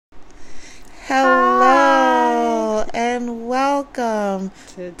Hello and welcome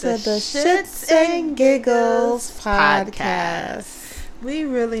to the Shits and Giggles podcast. We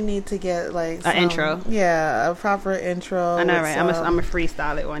really need to get like an intro. Yeah, a proper intro. I know, right? I'm a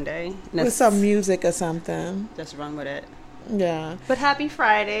freestyle it one day. With some music or something. Just run with it. Yeah. But happy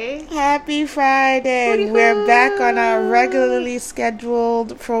Friday. Happy Friday. Hooty-hoo. We're back on our regularly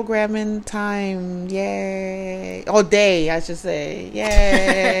scheduled programming time. Yay. Oh, day, I should say.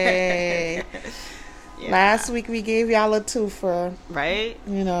 Yay. Yeah. Last week we gave y'all a twofer. Right?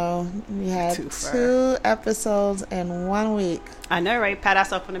 You know, we had 2 episodes in 1 week. I know, right? Pat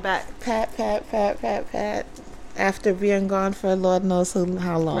ourselves on the back. Pat. After being gone for Lord knows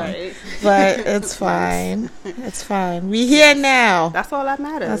how long. Right. But it's fine. It's fine. We here now. That's all that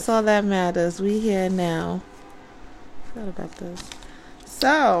matters. That's all that matters. We here now. Forgot about this.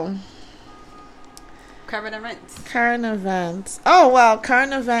 So, current events. Oh, well,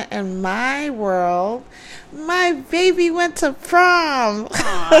 current event in my world. My baby went to prom.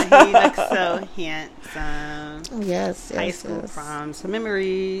 Aw, he looks so handsome. Yes. High school prom. Some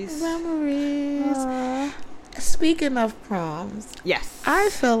memories. Aww. Speaking of proms. Yes. I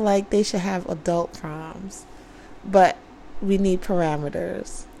feel like they should have adult proms. But we need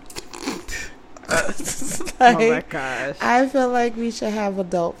parameters. Oh my gosh. I feel like we should have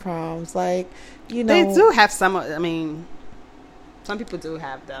adult proms. Like, you know. They do have some, I mean, some people do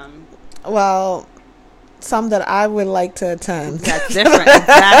have them. Well, some that I would like to attend. That's different.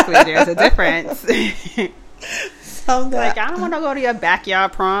 Exactly. There's a difference. Like, I don't want to go to your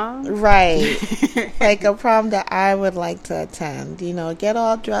backyard prom. Right. Like a prom that I would like to attend. You know, get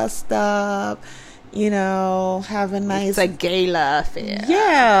all dressed up. You know, have a nice... It's a gala affair.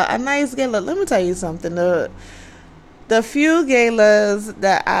 Yeah, a nice gala. Let me tell you something. The few galas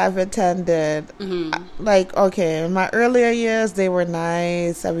that I've attended, like, okay, in my earlier years, they were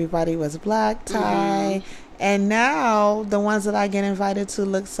nice. Everybody was black tie. And now, the ones that I get invited to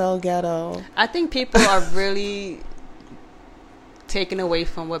look so ghetto. I think people are really taken away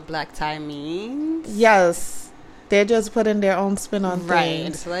from what black tie means. Yes. They're just putting their own spin on right.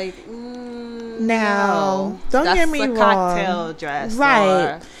 things. It's like, now, don't get me wrong. That's a cocktail dress.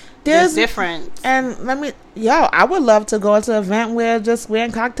 Right. There's different. And I would love to go to an event where just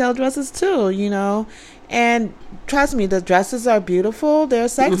wearing cocktail dresses too, you know. And trust me, the dresses are beautiful. They're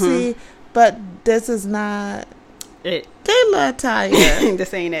sexy. But this is not it. Gala attire.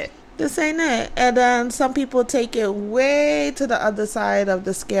 This ain't it. And then some people take it way to the other side of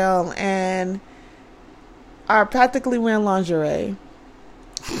the scale and are practically wearing lingerie.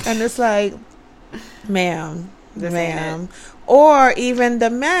 And it's like, ma'am. Or even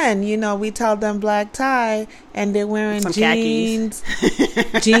the men, you know, we tell them black tie and they're wearing some jeans,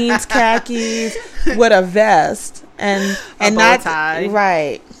 khakis with a vest and not tie.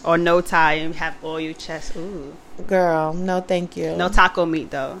 Right. Or no tie and have all your chest. Ooh. Girl, no thank you. No taco meat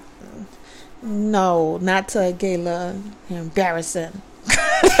though. No, not to a gala. Embarrassing.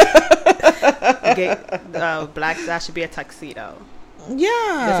 Black, that should be a tuxedo.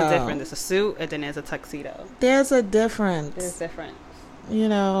 Yeah. There's a difference. There's a suit and then there's a tuxedo. There's a difference. You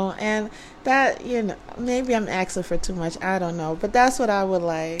know, and that, you know, maybe I'm asking for too much. I don't know. But that's what I would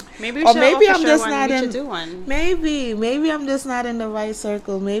like. Maybe I'm just not in. Do one. Maybe I'm just not in the right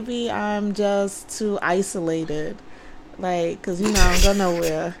circle. Maybe I'm just too isolated. Like, because, you know, I don't go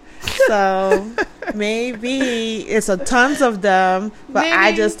nowhere. So maybe it's tons of them, but maybe.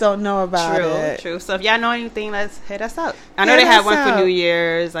 I just don't know about it. True. So if y'all know anything, let's hit us up. I know they have one for New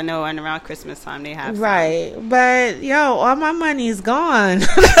Year's. I know, and around Christmas time they have. Right, some. But all my money's gone.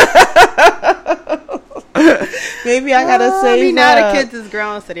 Maybe I gotta save. I mean, now the kids is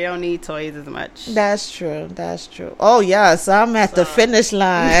grown, so they don't need toys as much. That's true. Oh yeah, so I'm at the finish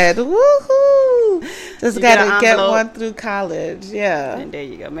line. Woohoo! Just gotta get one through college. Yeah. And there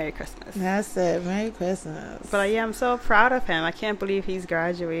you go. Merry Christmas. That's it. Merry Christmas. But yeah, I'm so proud of him. I can't believe he's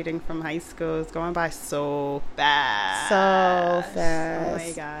graduating from high school. It's going by so fast. Oh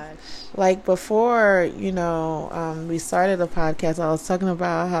my gosh. Like before, you know, we started the podcast, I was talking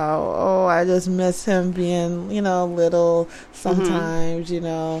about how, I just miss him being, you know, little sometimes, you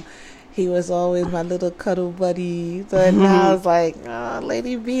know. He was always my little cuddle buddy. But now it's like,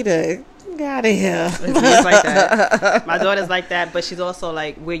 Lady Beta, get out of here. It's like that. My daughter's like that, but she's also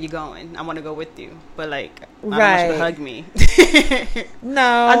like, where you going? I want to go with you. But like, I don't want you to hug me.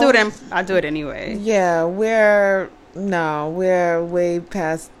 No. I do it anyway. Yeah, we're way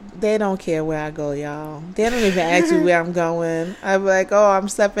past. They don't care where I go, y'all. They don't even ask me where I'm going. I'm like, I'm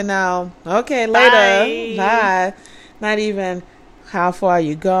stepping out. Okay, later. Bye. Not even, how far are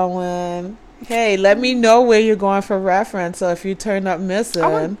you going? Hey, let me know where you're going for reference. So if you turn up missing,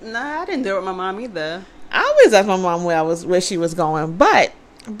 I didn't do it with my mom either. I always ask my mom where she was going, but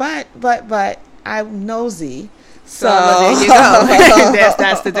I'm nosy. So there you go.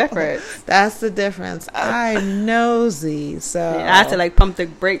 that's the difference. That's the difference. I'm nosy, so I have to like pump the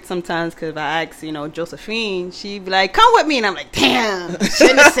brakes sometimes because if I ask, Josephine, she'd be like, "Come with me," and I'm like, "Damn,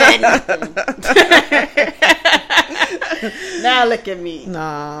 shouldn't have said nothing." Now look at me.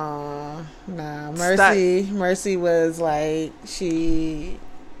 Nah. Mercy was like she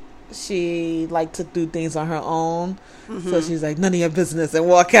liked to do things on her own. So she's like, none of your business, and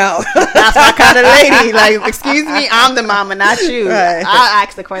walk out. That's my kind of lady. Like, excuse me, I'm the mama, not you. Right. I'll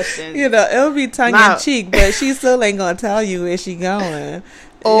ask the question. It'll be tongue in cheek, but she still ain't gonna tell you where she going.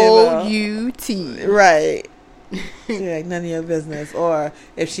 O-U-T. Right. Like, none of your business. Or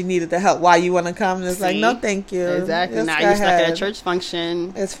if she needed the help, why you want to come? It's like, no, thank you. Exactly. Now you're stuck at a church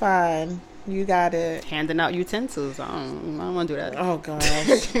function. It's fine. You got it. Handing out utensils. I don't want to do that. Oh,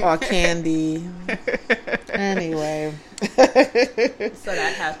 gosh. Or candy. Anyway. So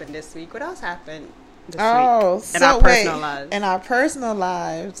that happened this week. What else happened this week? In our personal lives. In our personal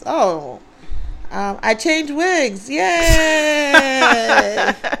lives. Oh. I changed wigs. Yay!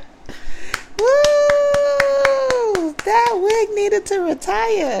 Woo! That wig needed to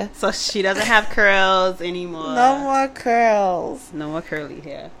retire. So she doesn't have curls anymore. No more curls. No more curly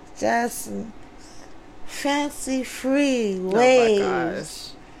hair. Just fancy free waves. Oh my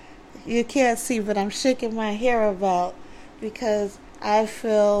gosh. You can't see, but I'm shaking my hair about because I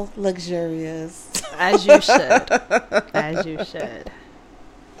feel luxurious. As you should. As you should.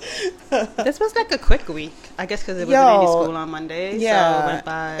 This was like a quick week. I guess because it wasn't any school on Monday. Yeah. So it went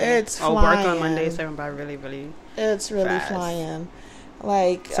by. It's flying. Work on Monday, so it went by really, really It's really fast. Flying.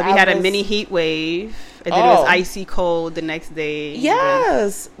 So we had a mini heat wave, and then it was icy cold the next day.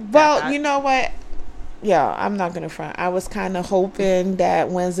 Yes. Well, you know what? Yeah, I'm not going to front. I was kind of hoping that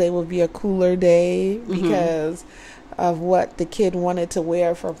Wednesday would be a cooler day because of what the kid wanted to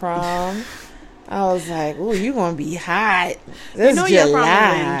wear for prom. I was like, "Ooh, you're going to be hot." This July. Your prom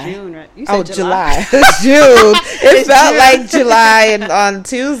was in June, right? You said July. June. It felt like July on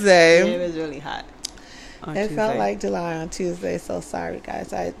Tuesday. Yeah, it was really hot. It felt like July on Tuesday, so sorry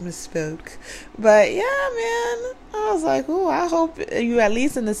guys, I misspoke. But yeah, man, I was like, ooh, I hope you at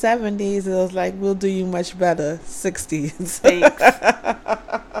least in the 70s. It was like, we'll do you much better. 60s.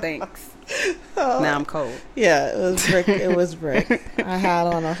 Thanks. Now I'm cold. Yeah, it was brick. I had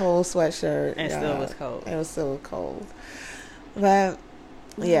on a whole sweatshirt. And still was cold. It was still cold. But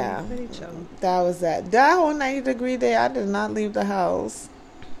yeah, that was that. That whole 90-degree day, I did not leave the house.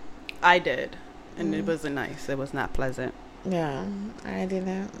 I did. And it wasn't nice. It was not pleasant. Yeah, I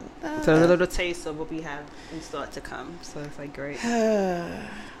didn't. So a little taste of what we have in store to come. So it's like great.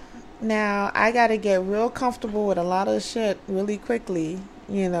 Now I got to get real comfortable with a lot of shit really quickly.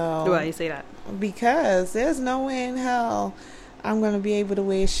 Why you say that? Because there's no way in hell I'm going to be able to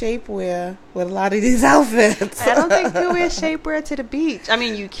wear shapewear with a lot of these outfits. I don't think you wear shapewear to the beach. I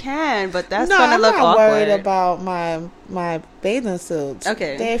mean, you can, but that's going to look awkward. I'm not worried about my bathing suits.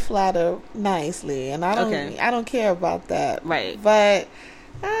 Okay. They flatter nicely, and I don't care about that. Right. But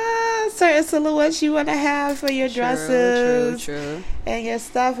certain silhouettes you want to have for your dresses true. And your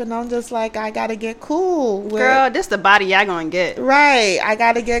stuff, and I'm just like, I gotta get cool with, girl, this the body y'all gonna get. Right, I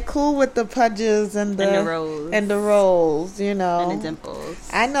gotta get cool with the pudges and the rolls and the dimples.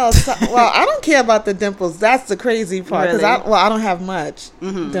 I know. Well, I don't care about the dimples. That's the crazy part because I don't have much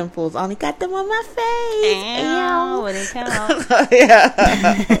dimples. I only got them on my face. When it counts.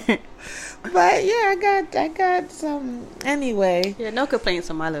 Yeah. But yeah, I got some anyway. Yeah, no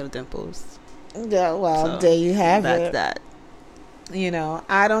complaints on my little dimples. Yeah, well, there you have it. That's that.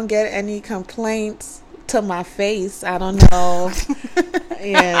 I don't get any complaints to my face. I don't know,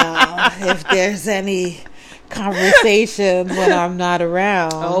 if there's any conversations when I'm not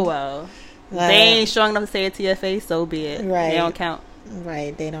around. Oh well, they ain't strong enough to say it to your face. So be it. Right, they don't count.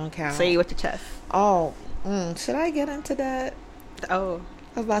 Right, they don't count. Say it with your chest. Oh, should I get into that? Oh.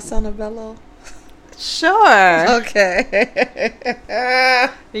 About Sonabello? Sure. Okay.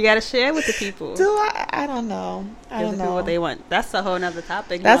 You gotta share with the people. Do I? I don't know. I don't know what they want. That's a whole nother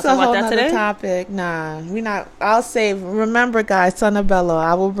topic. That's a whole nother topic. Nah, we not. I'll save. Remember, guys, Sonabello.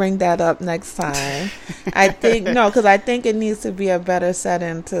 I will bring that up next time. I think because I think it needs to be a better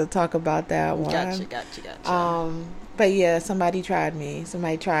setting to talk about that one. Gotcha. But yeah, somebody tried me.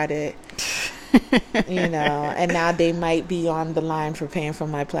 Somebody tried it. And now they might be on the line for paying for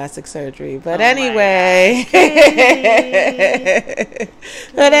my plastic surgery. But anyway.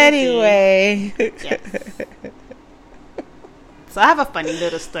 Yes. So I have a funny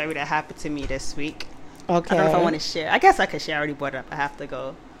little story that happened to me this week. Okay. I don't know if I want to share. I guess I could share. I already brought it up. I have to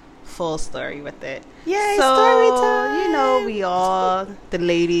go full story with it. Yay, story time. You know, we all, the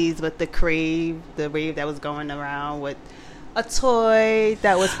ladies with the rave that was going around with a toy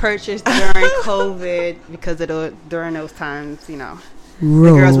that was purchased during COVID because during those times, you know, the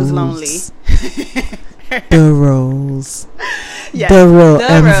girls was lonely. The Rose. Yes, the Rose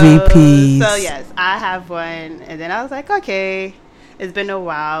MVPs. So yes, I have one, and then I was like, okay, it's been a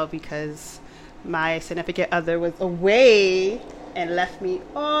while because my significant other was away and left me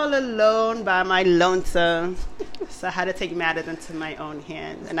all alone by my lonesome. So I had to take matters into my own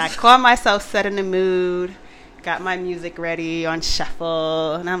hands, and I called myself set in the mood, got my music ready on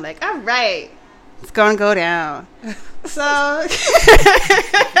shuffle, and I'm like, all right, it's gonna go down. So it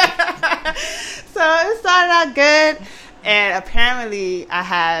started out good, and apparently I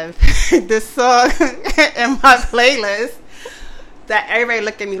have this song in my playlist that everybody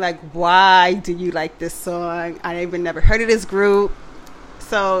looked at me like, why do you like this song? I even never heard of this group.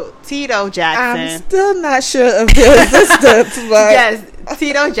 So Tito Jackson, I'm still not sure of their existence, but yes,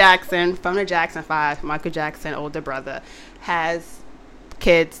 Tito Jackson from the Jackson 5, Michael Jackson older brother, has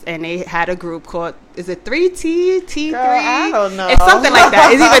kids, and they had a group called, is it 3T, T3? Girl, I don't know. It's something like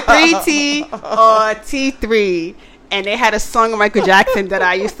that. It's either 3T or T3. And they had a song of Michael Jackson that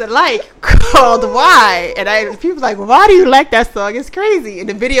I used to like called Why. And people were like, why do you like that song? It's crazy. And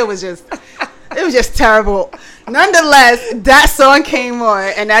the video was just, it was just terrible. Nonetheless, that song came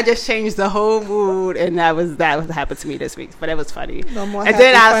on, and that just changed the whole mood. And that was what happened to me this week. But it was funny. No more and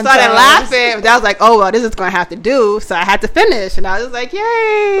then I started laughing. But I was like, oh, well, this is going to have to do. So I had to finish. And I was like,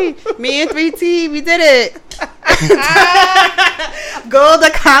 yay. Me and 3T, we did it. Goal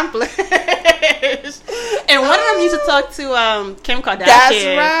accomplished. And one of them used to talk to Kim Kardashian. That's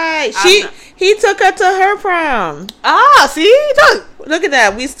right. He took her to her prom. Ah, see? Look at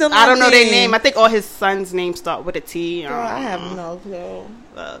that. We still I don't know their name. I think all his sons' names start with a T. Girl, I have no clue.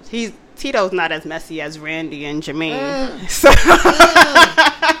 Tito's not as messy as Randy and Jermaine. So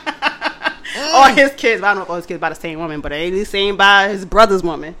all his kids, I don't know if all his kids by the same woman, but they the same by his brother's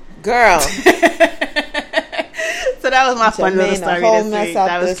woman. Girl. So that was my fun little story this week.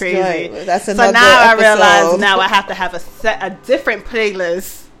 That was crazy. That's so another now episode. I realize now I have to have a different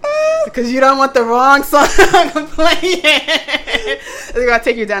playlist because you don't want the wrong song playing. It's gonna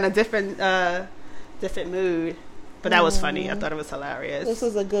take you down a different mood. But that was funny. I thought it was hilarious. This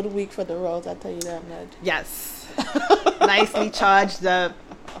was a good week for the Rose, I tell you that much. Yes. Nicely charged up.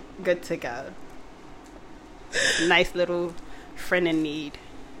 Good to go. Nice little friend in need.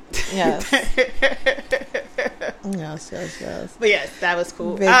 Yes. Yes. But yes, that was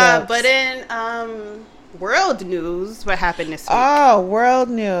cool. But in world news, what happened this week? Oh, world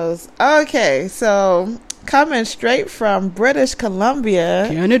news. Okay, so coming straight from British Columbia,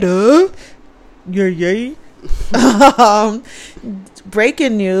 Canada. Yay.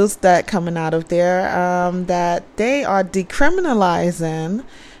 Breaking news that coming out of there, that they are decriminalizing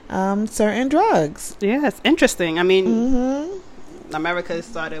certain drugs. Yeah, it's interesting. I mean, America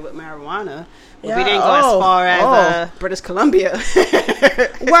started with marijuana, but we didn't go as far as British Columbia.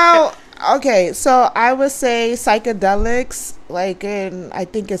 Well, okay, so I would say psychedelics, like in, I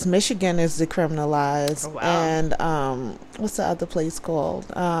think it's Michigan, is decriminalized. Oh, wow. And what's the other place called?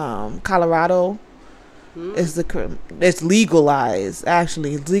 Colorado. It's legalized,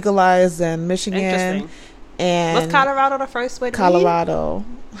 actually. It's legalized in Michigan. Interesting. And was Colorado the first with Colorado?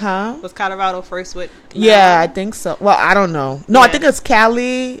 Huh? Was Colorado first with? Yeah, I think so. Well, I don't know. No, I think it's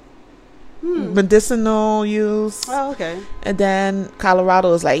Cali, medicinal use. Oh, okay. And then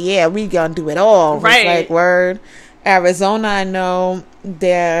Colorado is like, yeah, we gonna do it all. Right. It's like, word. Arizona, I know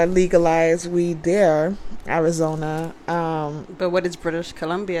they're legalized weed there. Arizona. But what is British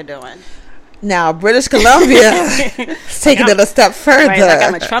Columbia doing? Now, British Columbia is taking it a step further. Right, like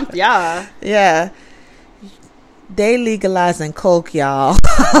I'm a Trump, y'all. Yeah. They legalizing coke, y'all.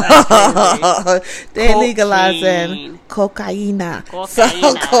 They legalizing cocaine.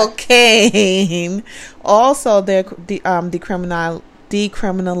 So cocaine. Also, they're decriminalizing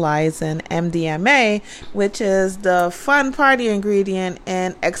MDMA, which is the fun party ingredient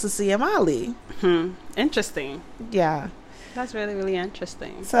in ecstasy and Molly. Interesting. Yeah. That's really, really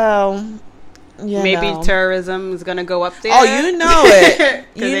interesting. So, maybe terrorism is gonna go up there. Oh, you know it.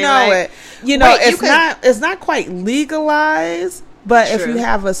 You know it. You know, it's not quite legalized, but if you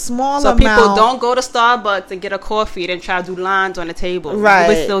have a small amount, people don't go to Starbucks and get a coffee and try to do lines on the table. Right. You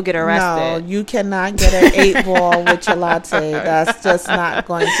would still get arrested. No, you cannot get an 8-ball with your latte. That's just not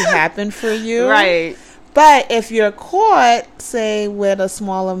going to happen for you. Right. But if you're caught, say, with a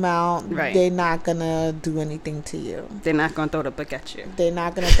small amount, Right. they're not going to do anything to you. They're not going to throw the book at you. They're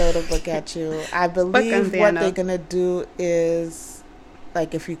not going to throw the book at you. I believe what they're going to do is,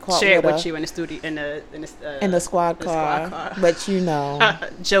 like, if you caught share it with you in the studio, in the squad car. But you know.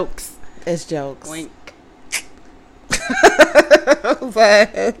 Jokes. It's jokes. Wink. But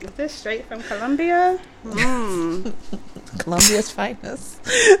is this straight from Colombia? Colombia's finest.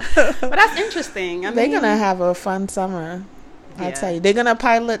 But that's interesting. They're going to have a fun summer. I tell you, they're gonna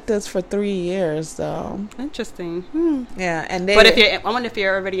pilot this for 3 years, though. Interesting. Yeah, and but I wonder if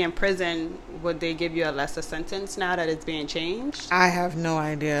you're already in prison, would they give you a lesser sentence now that it's being changed? I have no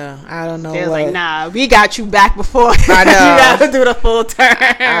idea. I don't know. They're like, nah, we got you back before. I know. You got to do the full term.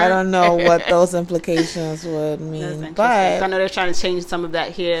 I don't know what those implications would mean, but I know they're trying to change some of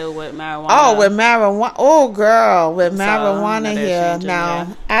that here with marijuana. Oh, with marijuana. Oh, girl, with marijuana here.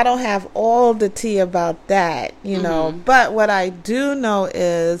 Now, I don't have all the tea about that, you know. But what I do know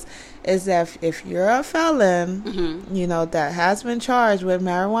is that if you're a felon, you know, that has been charged with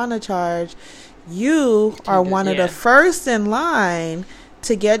marijuana charge, you are one of the first in line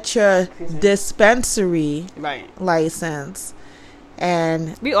to get your dispensary license.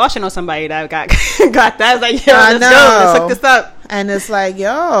 And we all should know somebody that got that. It's like, yo, let's hook this up. And it's like,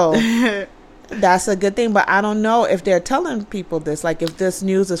 yo, that's a good thing. But I don't know if they're telling people this. Like, if this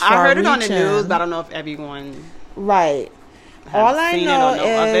news is far-reaching. I heard it on the news, but I don't know if everyone. Right. All I know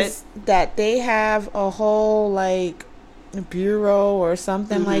is that they have a whole, like, bureau or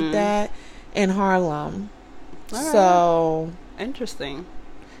something like that in Harlem. So interesting.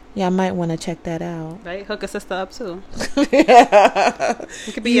 Yeah, I might want to check that out. Right, hook a sister up too. Yeah,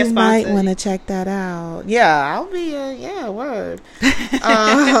 it could be your sponsor. You might want to check that out. Yeah, I'll be word.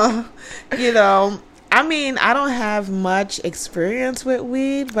 You know, I mean, I don't have much experience with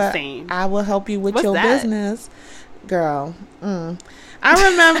weed, but I will help you with your business, girl. I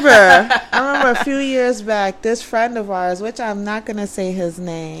remember a few years back, this friend of ours, which I'm not gonna say his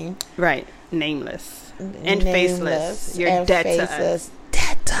name, right, nameless and faceless. You're dead to us.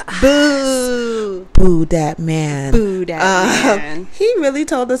 Dead to us. Boo. Boo that man. Boo that man. He really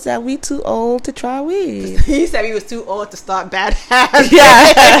told us that we too old to try weed. He said he was too old to start bad habits.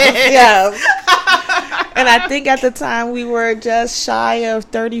 Yeah. And I think at the time we were just shy of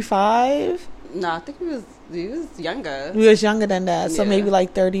 35. No, I think he was younger. We was younger than that. So maybe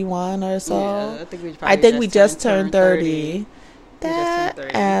like 31 or so. Yeah, I think we just turned 30. That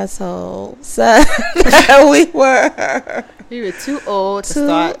asshole said that we were too old to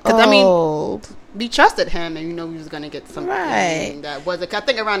start. Because I mean, we trusted him, and we was gonna get something that wasn't. I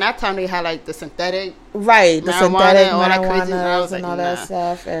think around that time they had like the synthetic, the synthetic marijuana and all that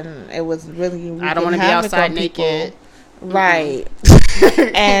stuff, and it was really. I don't want to be outside naked. Right.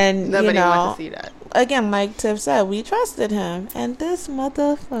 And nobody wants to see that. Again, like Tiff said, we trusted him, and this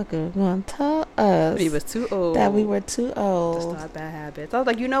motherfucker gonna tell us he was too old, that we were too old to start bad habits. I was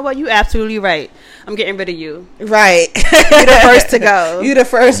like, you know what? You absolutely right. I'm getting rid of you. Right. You're the first to go. You the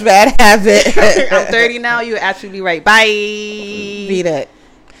first bad habit. I'm 30 now. You're absolutely right. Bye. Beat it.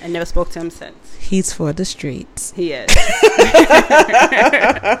 I never spoke to him since. He's for the streets. He is.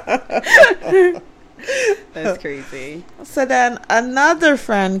 That's crazy. So then another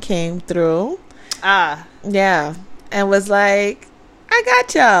friend came through. Yeah. And was like, I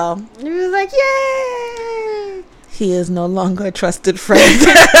got y'all. He was like, yay. He is no longer a trusted friend.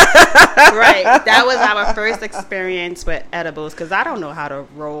 Right. That was our first experience with edibles, because I don't know how to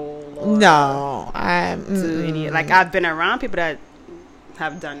roll. No. I'm like, I've been around people that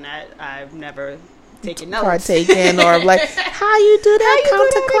have done that. I've never taken notes. Partaken or like, how you do that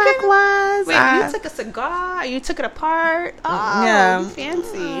counterclockwise? Wait, you took a cigar? You took it apart? Oh, yeah.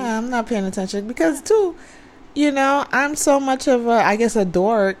 Fancy. I'm not paying attention because, too, you know, I'm so much of a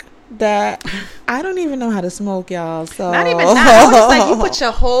dork that I don't even know how to smoke, y'all. So not even that. I was like, you put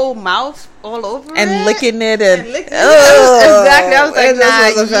your whole mouth all over and licking it and exactly. I was like, nah,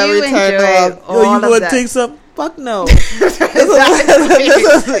 you enjoy all you want to take some? Fuck no. This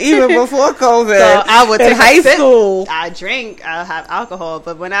was even before COVID. So I would take in high school. I drink. I have alcohol,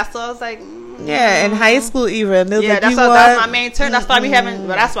 but when I saw, I was like, yeah, in high school even. Yeah, that's my main turn. That's why we haven't.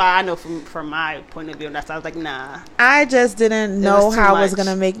 But that's why I know from my point of view. That's why I was like, nah. I just didn't know how it was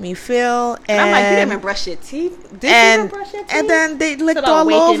gonna make me feel, and I'm like, you didn't even brush your teeth. Did you even brush your teeth? And then they licked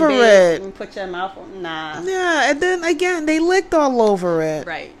all over it. And put your mouth on. Nah. Yeah, and then again they licked all over it.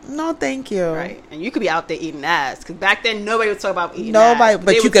 Right. No, thank you. Right. And you could be out there eating ass, because back then nobody would talk about eating ass.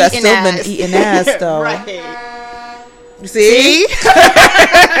 But you could have still been eating ass though. Right. See?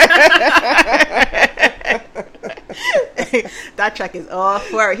 That track is all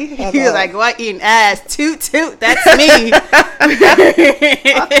for it. He was like, what, eating ass? Toot, toot. That's me.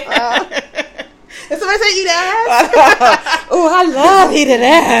 If somebody say eat ass? Oh, I love eating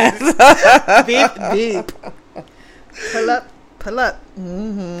ass. Beep, beep. Pull up.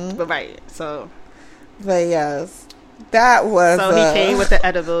 Mm-hmm. But right, so. But yes. That was so he came with the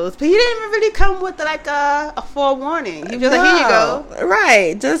edibles, but he didn't even really come with like a forewarning. He was just like, "Here you go."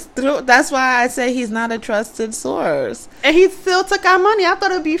 Right, that's why I say he's not a trusted source. And he still took our money. I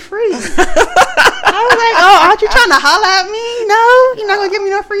thought it'd be free. I was like, "Oh, aren't you trying to holler at me? No, you're not gonna give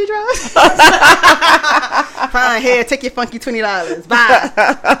me no free drugs." Fine, here, take your funky $20. Bye.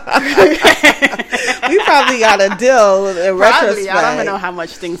 We probably got a deal in retrospect. I don't even know how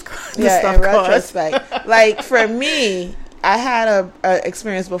much things cost. Yeah, in retrospect. Like for me, I had a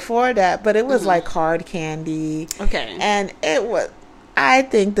experience before that, but it was like hard candy. Okay. And it was, I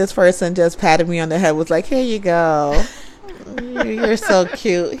think this person just patted me on the head, was like, here you go. You're so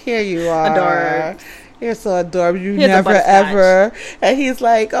cute. Here you are. Adorable. You're so adorable. You never ever. And he's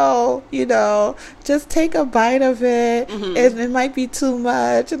like, oh, just take a bite of it. Mm-hmm. It might be too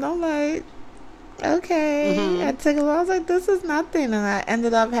much. And I'm like, okay. Mm-hmm. I took it. I was like, this is nothing. And I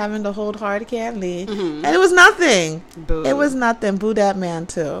ended up having to hold hard candy. Mm-hmm. And it was nothing. Boo. It was nothing. Boo that man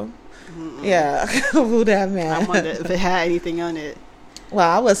too. Mm-hmm. Yeah. Boo that man. I wonder if it had anything on it. Well,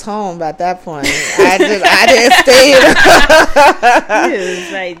 I was home at that point. I didn't stay.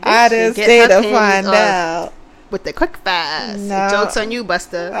 I didn't stay to find out. With the quick fast. No. Joke's on you,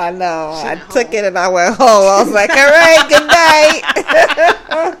 Buster. I know. I took it and I went home. I was like, all right, good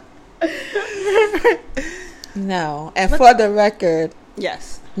night. No. And for the record.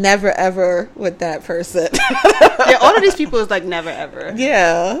 Yes. Never ever with that person. Yeah, all of these people is like never ever.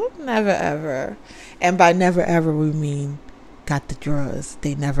 Yeah. Never ever. And by never ever we mean got the drugs.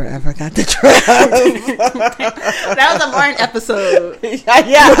 They never ever got the drugs. That was a Martin episode.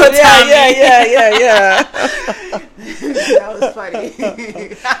 Yeah. That was funny.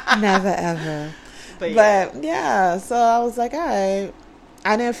 Never ever. But yeah, so I was like, all right.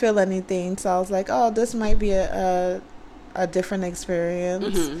 I didn't feel anything, so I was like, oh, this might be a different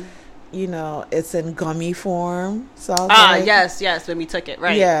experience. Mm-hmm. It's in gummy form. So I was like, yes, when we took it,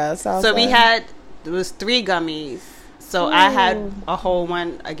 right? Yeah. So we had, it was 3 gummies. So I had a whole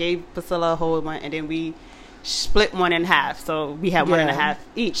one. I gave Priscilla a whole one, and then we split one in half. So we had one and a half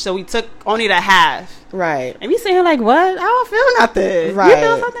each. So we took only the half. Right. And we sitting here like, what? I don't feel nothing. Right. You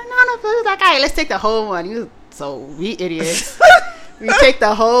feel something? No, I don't feel. Like, all right, let's take the whole one. So we idiots. We take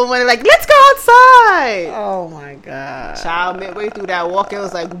the whole one and like, let's go outside. Oh my God. Child, midway through that walk, it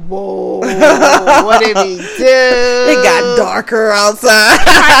was like, whoa, what did we do? It got darker outside.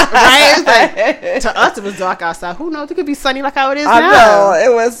 Right? It was like, to us, it was dark outside. Who knows? It could be sunny like how it is now. I know.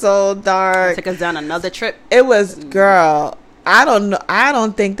 It was so dark. It took us down another trip. It was, girl. I don't know. I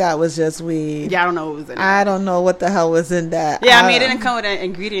don't think that was just weed. Yeah, I don't know what was in it. I don't know what the hell was in that. Yeah, I mean, it didn't come with an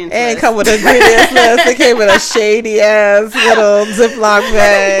ingredients list. It didn't come with an ingredients list. It came with a shady ass little Ziploc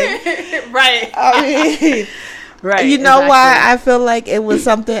bag. Right. I mean, right. You know why I feel like it was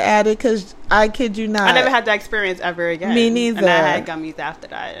something added? Because I kid you not, I never had that experience ever again. Me neither. And I had gummies after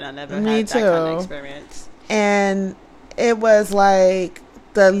that, and I never had that kind of experience. And it was like,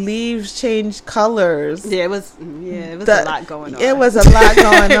 the leaves changed colors. Yeah, it was a lot going on. It was a lot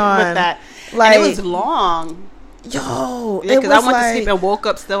going on. With that. Like, and it was long. Yo. Yeah, because I went to sleep and woke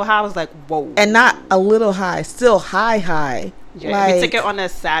up still high. I was like, whoa. And not a little high. Still high. Yeah, like, we took it on a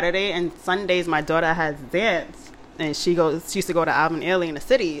Saturday, and Sundays my daughter has dance. And she used to go to Alvin Ailey in the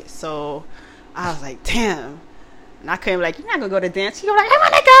city. So I was like, damn. And I couldn't be like, you're not going to go to dance. She was like, I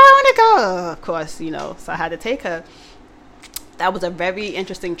want to go. Of course, so I had to take her. That was a very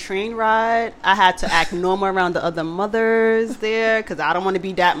interesting train ride. I had to act normal around the other mothers there because I don't want to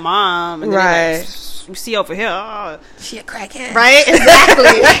be that mom. And right. Like, you see over here, she a crackhead. Right?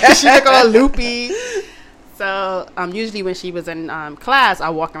 Exactly. She look all loopy. So usually when she was in class, I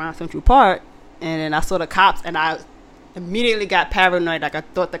walk around Central Park, and then I saw the cops, and I immediately got paranoid. Like, I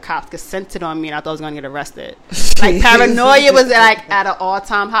thought the cops could sense it on me, and I thought I was going to get arrested. Like, paranoia was like at an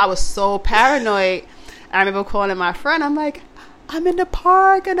all-time high. I was so paranoid. I remember calling my friend. I'm like, I'm in the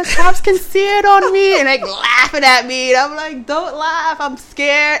park and the cops can see it on me, and they laughing at me, and I'm like, don't laugh, I'm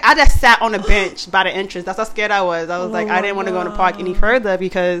scared. I just sat on a bench by the entrance. That's how scared I was. I was like, I didn't want to go in the park any further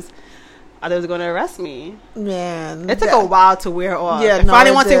because I thought they was going to arrest me. Man, it took a while to wear off. Yeah,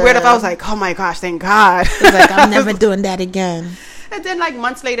 finally once it wear off, I was like, oh my gosh, thank God. I was like, I'm never doing that again. And then like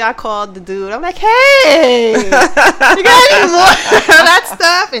months later, I called the dude. I'm like, hey, you got any more of that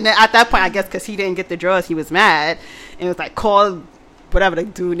stuff? And then at that point, I guess because he didn't get the drugs, he was mad. And it was like, call whatever the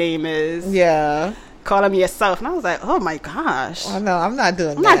dude name is. Yeah. call him yourself. And I was like, oh my gosh. Oh no, I'm not doing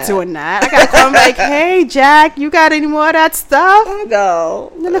that. I'm not doing that. I gotta call him like, hey Jack, you got any more of that stuff?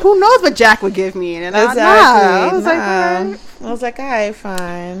 No. And then who knows what Jack would give me? And Exactly. I was like, all right. I was like, all right,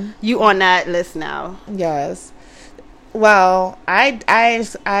 fine. You on that list now? Yes. Well, I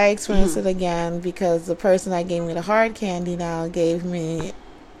experienced it again because the person that gave me the hard candy now gave me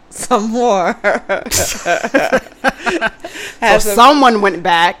some more. So someone went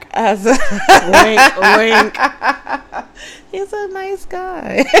back. Wink, wink. He's a nice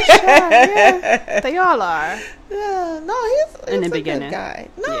guy. Sure, yeah. They all are. Yeah, no, he's in the a beginning. good guy.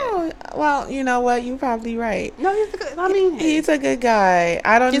 No, well, you know what? You're probably right. No, he's a good. I mean, He's a good guy.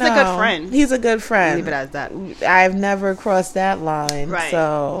 I don't know. He's a good friend. He's a good friend. Leave it as that. I've never crossed that line. Right.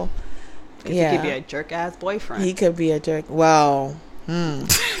 So, yeah. He could be a jerk ass boyfriend. He could be a jerk. Well, you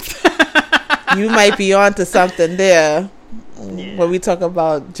might be onto something there. Yeah. When we talk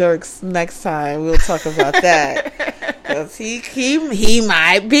about jerks next time, we'll talk about that. Because he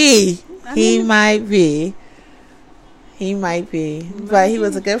might be. He might be. But he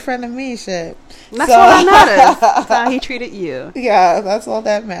was a good friend of me, shit. That's all that matters. That's how he treated you. Yeah, that's all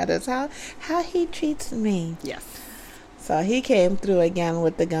that matters. How he treats me. Yes. So he came through again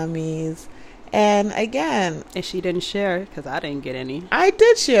with the gummies. And again. And she didn't share because I didn't get any. I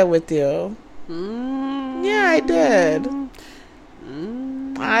did share with you. Yeah, I did.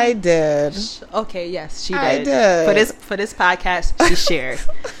 I did. Okay, yes, she did. I did. For this podcast, she shared.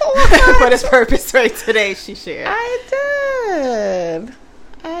 For this purpose right today, she shared. I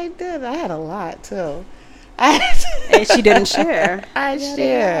did. I had a lot too. And she didn't share. I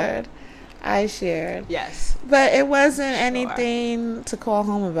shared. Yes. But it wasn't anything to call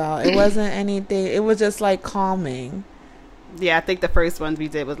home about. It wasn't anything. It was just like calming. Yeah, I think the first ones we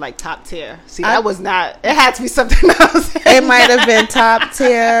did was like top tier. See, that was not. It had to be something else. It might have been top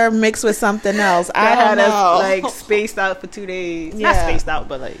tier mixed with something else. I don't know. Us, like spaced out for 2 days. Yeah. Not spaced out,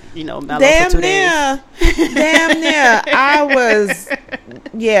 but like mellow damn for 2 days. Damn near. I was.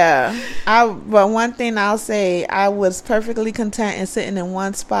 Yeah. But one thing I'll say, I was perfectly content in sitting in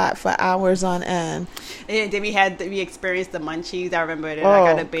one spot for hours on end. And then we experienced the munchies. I remember that.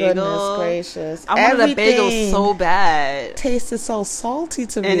 I got a bagel. Goodness gracious! I wanted a bagel so bad. Tasted so salty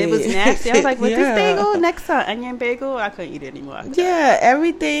to me, and it was nasty. I was like, "What's this bagel next to onion bagel?" I couldn't eat it anymore. Yeah,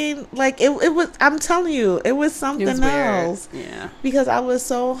 everything like it was. I'm telling you, it was something else. Yeah, because I was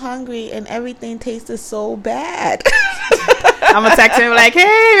so hungry and everything tasted so bad. I'm gonna text him like,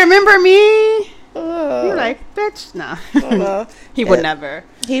 "Hey, remember me?" You're like, "Bitch, nah." He would never.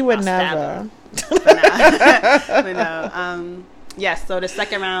 He would never. But no. Yes. So the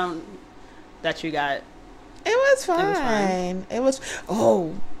second round that you got, it was fine. It was.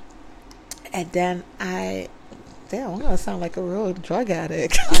 And then I'm gonna sound like a real drug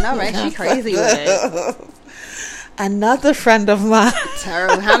addict. I know, right? She crazy with it. Another friend of mine.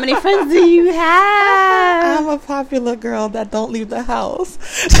 Terrible. How many friends do you have? I'm a popular girl that don't leave the house.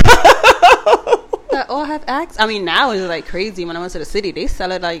 That all have acts. I mean, now it's like crazy. When I went to the city, they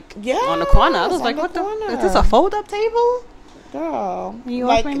sell it like on the corner. I was like, "What the? Is this a fold-up table?" Girl, you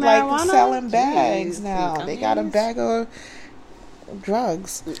like selling Jeez. bags now. They got a bag of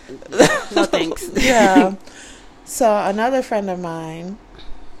drugs. No thanks. Yeah. So another friend of mine,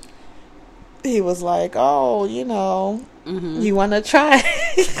 he was like, "Oh, you want to try?"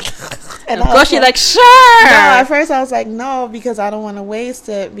 And of course, you're like, "Sure." No, at first I was like, "No," because I don't want to waste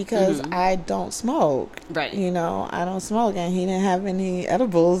it because I don't smoke. Right. I don't smoke, and he didn't have any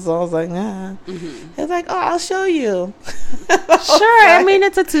edibles, so I was like, "Nah." He's like, "Oh, I'll show you." Sure. I mean,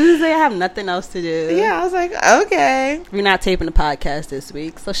 it's a Tuesday. I have nothing else to do. Yeah, I was like, "Okay." We're not taping the podcast this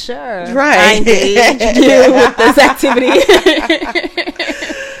week, so sure. Right. I engaged you with this activity.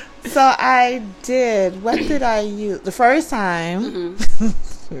 So I did. What did I use? The first time.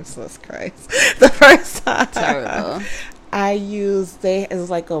 Jesus Christ. The first time. Terrible. I used, it was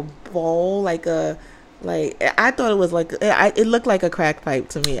like a bowl, I thought it was like, it looked like a crack pipe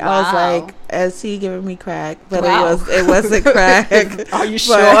to me. Wow. I was like, is he giving me crack? But it wasn't crack. Are you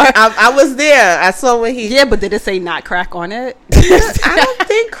sure? I was there. I saw what he. Yeah, but did it say not crack on it? I don't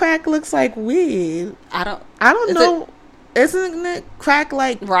think crack looks like weed. I don't know. Isn't it crack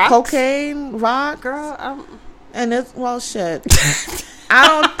like rocks? Cocaine, rock? Girl, and it's, well, shit.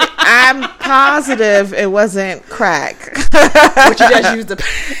 I'm positive it wasn't crack. But you just used the.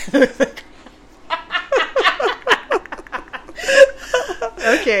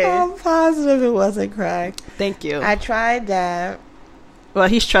 Okay. I'm positive it wasn't crack. Thank you. I tried that. Well,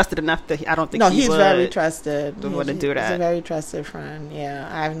 he's trusted enough that I don't think he's very trusted. He wouldn't do that. He's a very trusted friend. Yeah,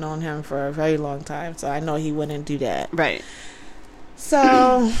 I've known him for a very long time, so I know he wouldn't do that. Right.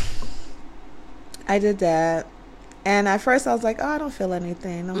 So I did that. And at first I was like, oh, I don't feel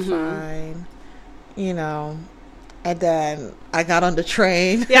anything. I'm fine. You know. And then I got on the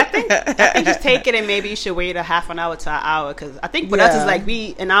train. Yeah, I think just take it and maybe you should wait a half an hour to an hour, because I think with us is like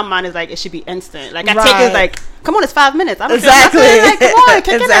in our mind is like it should be instant. Like I take it like, come on, it's 5 minutes. I don't feel nothing. Like, come on,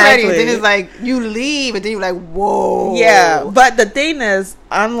 kick it already. And then it's like you leave and then you're like, whoa. Yeah, but the thing is,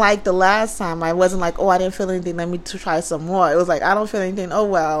 unlike the last time, I wasn't like, oh, I didn't feel anything. Let me try some more. It was like, I don't feel anything. Oh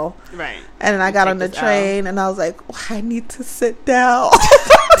well. Right. And then I got on the train and I was like, oh, I need to sit down.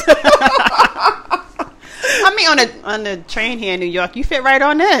 I mean, on the train here in New York, you fit right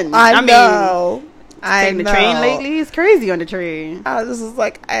on in. I know. Taking the train lately is crazy on the train. I was just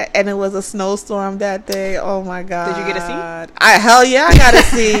like, and it was a snowstorm that day. Oh my god! Did you get a seat? Hell yeah, I got a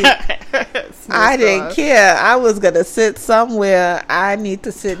seat. I didn't care. I was gonna sit somewhere. I need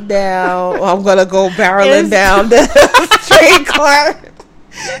to sit down, or I'm gonna go barreling down the train car.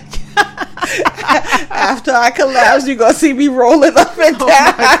 After I collapse, you're gonna see me rolling up and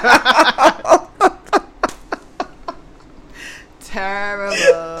down. Terrible.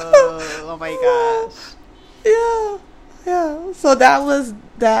 Oh my gosh. Yeah. So that was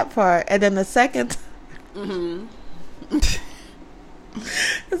that part. And then the second is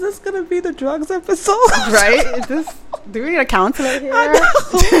this gonna be the drugs episode? Right? Do we need a counselor here?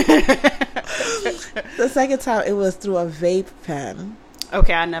 The second time it was through a vape pen.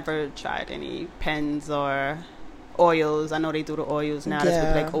 Okay, I never tried any pens or oils. I know they do the oils now. That's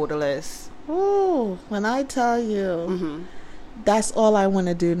would be like odorless. Oh, when I tell you, that's all I want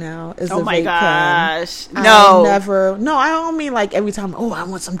to do now is the vape pen. Oh my gosh. No. I don't mean like every time, oh, I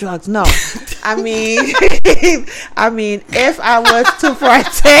want some drugs. No. I mean, if I was to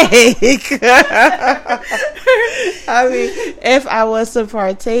partake,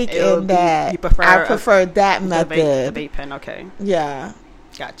 in that, I prefer that method. The vape pen, okay. Yeah.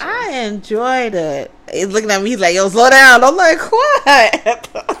 Gotcha. I enjoyed it. He's looking at me, he's like, yo, slow down. I'm like, what?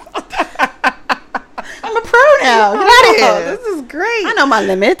 I'm a pro now. Get out of here. This is great. I know my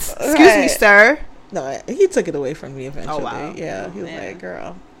limits. Excuse me, sir. No, he took it away from me eventually. Oh, wow. Yeah, he was like,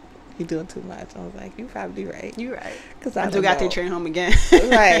 girl, you doing too much. I was like, you probably right. You right. Because I do got to train home again.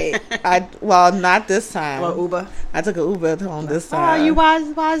 Right. Well, not this time. Well, Uber. I took an Uber home this time. Oh, you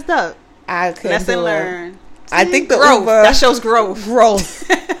wised up. I couldn't Lesson do learned. I think the growth. Uber. That shows growth.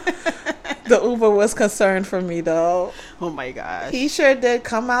 The Uber was concerned for me, though. Oh my gosh. He sure did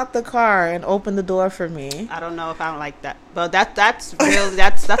come out the car and open the door for me. I don't know if I don't like that. But that's real.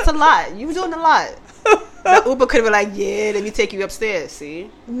 That's a lot. You were doing a lot. The Uber could have been like, yeah, let me take you upstairs, see?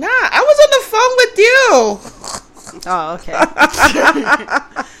 Nah, I was on the phone with you. Oh, okay.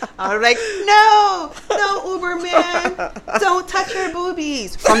 I was like, no, Uber man, don't touch her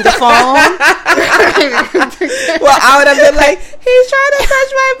boobies. From the phone. Well, I would have been like, he's trying to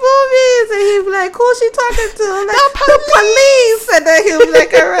touch my boobies. And he'd be like, who's she talking to? I'm like, the police. And then he was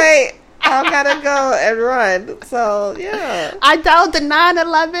like, all right, I gotta go and run. So, yeah. I dialed the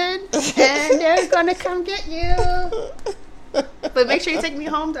 911 and they're gonna come get you. But make sure you take me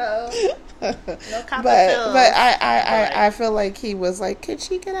home, though. No copper pills. But I feel like he was like, could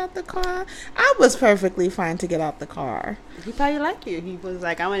she get out the car? I was perfectly fine to get out the car. He probably liked you. He was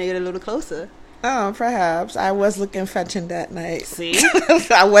like, I want to get a little closer. Oh, perhaps. I was looking fetching that night. See?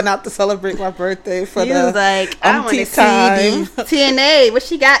 I went out to celebrate my birthday for he was like, I want to see TNA. What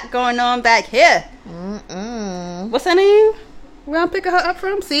she got going on back here? What's her name? Where I'm picking her up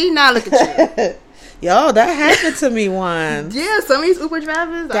from? See? Now look at you. Yo, that happened to me once. Yeah, some of these Uber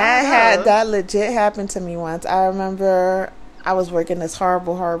drivers. That legit happened to me once. I remember I was working this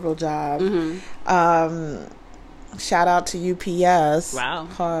horrible job. Shout out to UPS. Wow.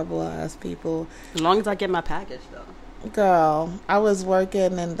 Horrible ass people. As long as I get my package, though. Girl, I was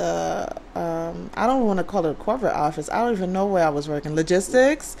working in the, I don't want to call it a corporate office. I don't even know where I was working.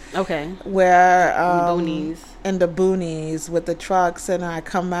 Logistics. Okay. Where, in the boonies with the trucks, and I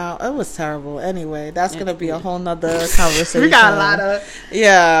come out. It was terrible. Anyway, that's going to be a whole nother conversation. We got a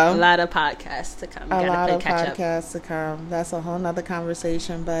lot of podcasts to come. A lot of podcasts to come. That's a whole nother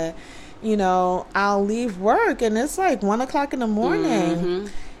conversation. But, you know, I'll leave work and it's like 1:00 in the morning.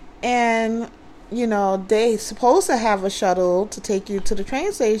 And, you know, they supposed to have a shuttle to take you to the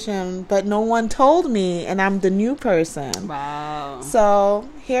train station, but no one told me, and I'm the new person. Wow. So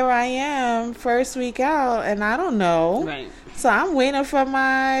here I am, first week out, and I don't know. Right. So I'm waiting for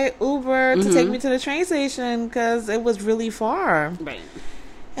my Uber to take me to the train station because it was really far. Right.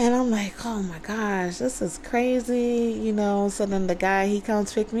 And I'm like, oh my gosh, this is crazy, you know. So then the guy, he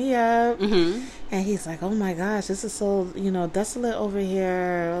comes pick me up, and he's like, oh my gosh, this is so, you know, desolate over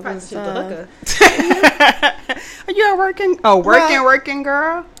here. All this stuff. Are you working? Oh, working,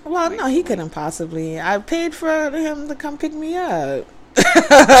 girl. Well, no, he couldn't possibly. I paid for him to come pick me up.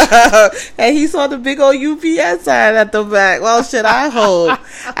 And he saw the big old UPS sign at the back. Well, shit, I hope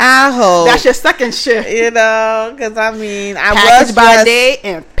that's your second shift, you know, because I mean, I package was by day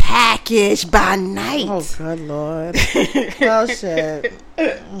and package by night. Oh, good Lord. Well, shit.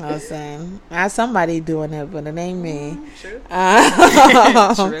 Listen, I somebody doing it, but it ain't me. True.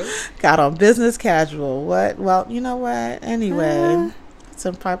 True. Got on business casual. What? Well, you know what? Anyway,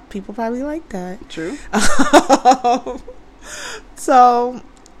 some people probably like that. True. So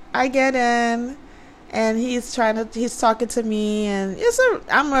I get in, and he's talking to me, and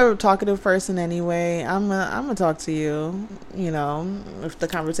I'm a talkative person anyway. I'm gonna talk to you, you know, if the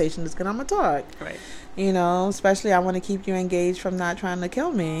conversation is good, I'm gonna talk. Right. You know, especially I want to keep you engaged from not trying to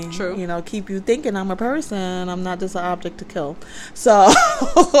kill me. True. You know, keep you thinking I'm a person. I'm not just an object to kill. So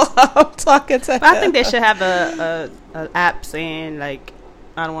I'm talking to him. I think they should have a app saying like,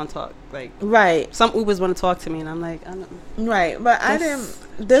 I don't want to talk. Like, right. Some Ubers want to talk to me, and I'm like, I don't. Right, but I didn't.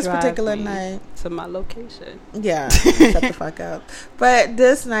 This particular night to my location. Yeah, shut the fuck up. But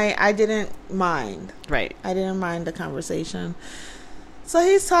this night, I didn't mind. Right. I didn't mind the conversation. So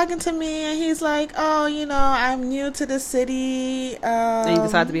he's talking to me, and he's like, "Oh, you know, I'm new to the city." And you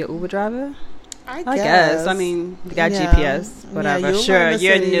decided to be an Uber driver? I guess. I mean, you got GPS, whatever. Sure,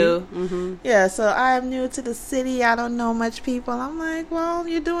 you're new. Mm-hmm. Yeah, so I'm new to the city. I don't know much people. I'm like, well,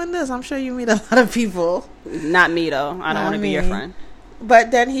 you're doing this. I'm sure you meet a lot of people. Not me, though. I don't want to be your friend.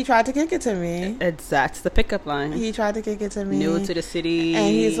 But then he tried to kick it to me. That's the pickup line. He tried to kick it to me. New to the city. And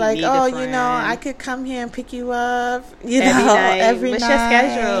he's like, oh, you know, I could come here and pick you up. You know, every What's night. Your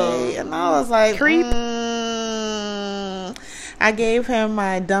schedule? And I was like, creep. I gave him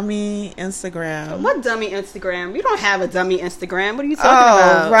my dummy Instagram. What dummy Instagram? You don't have a dummy Instagram. What are you talking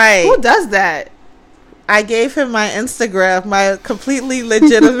about? Oh, right. Who does that? I gave him my Instagram, my completely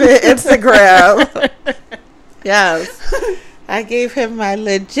legitimate Instagram. Yes. I gave him my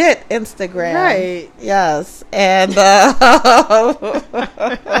legit Instagram. Right. Yes. And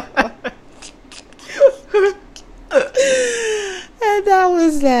and that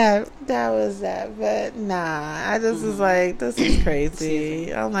was that. But nah, I just was like, this is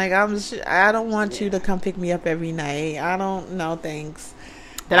crazy. I'm like, I don't want you to come pick me up every night. I don't know, thanks.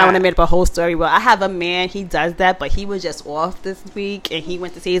 Then I want to make up a whole story. Well, I have a man, he does that, but he was just off this week, and he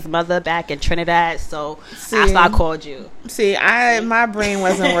went to see his mother back in Trinidad, so that's why I called you. See, my brain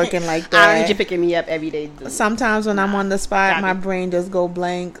wasn't working like that. I don't need you picking me up every day. Dude. Sometimes when I'm on the spot, my brain just go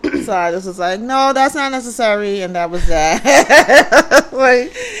blank. So I just was like, no, that's not necessary, and that was that.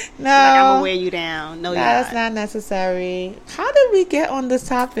 Like, no. Like, I'm going to wear you down. No, that's not necessary. How did we get on this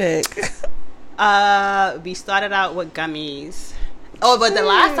topic? We started out with gummies. Oh, but the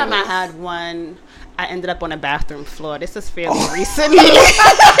last time I had one, I ended up on a bathroom floor. This is fairly recent.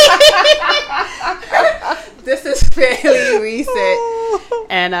 This is fairly recent.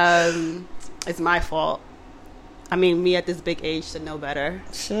 And it's my fault. I mean, me at this big age should know better.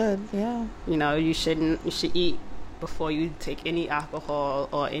 Should, yeah. You know, you should eat before you take any alcohol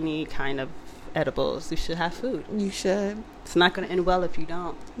or any kind of edibles. You should have food. You should. It's not going to end well if you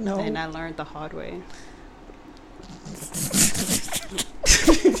don't. No. And I learned the hard way.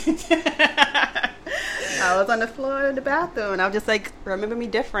 I was on the floor in the bathroom, and I was just like, remember me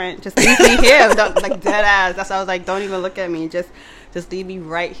different. Just leave me here. Don't, like, dead ass. That's why I was like, don't even look at me. Just leave me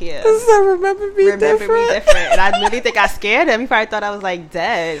right here. So remember me different. And I really think I scared him. He probably thought I was like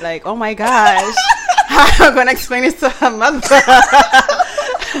dead. Like, oh my gosh. How am I going to explain this to her mother?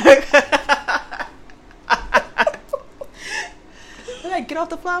 Like, get off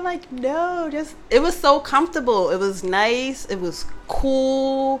the floor. I'm like, no, it was so comfortable. It was nice. It was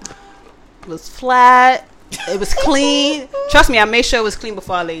cool. It was flat. It was clean. Trust me, I made sure it was clean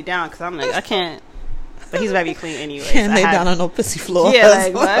before I laid down, because I'm like, I can't. But he's very clean anyway. Can't lay down on no pissy floor. Yeah,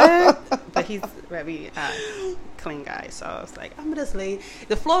 like, what? But he's very clean guy. So I was like, I'm gonna just lay.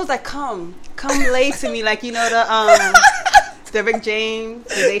 The floor was like, come lay to me, like, you know, the Rick James,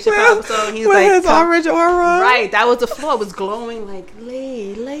 the Dave Chappelle episode. He's like, his orange aura. Right, that was the floor. It was glowing, like,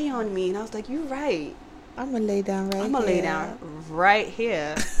 lay on me. And I was like, you're right. I'm gonna lay down I'm gonna lay down right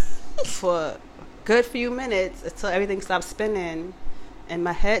here for a good few minutes until everything stops spinning and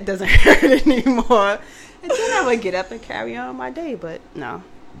my head doesn't hurt anymore. And then I would get up and carry on my day. But no.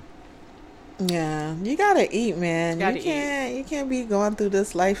 Yeah, you gotta eat, man. You can't be going through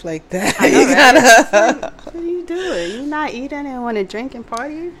this life like that. I know, You right? gotta. What are you doing? You not eating and want to drink and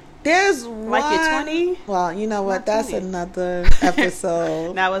party? There's like one. You're 20? Well, you know what? Not That's 20. another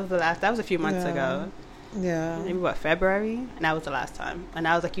episode. That was a few months ago. Yeah. Maybe February? And that was the last time. And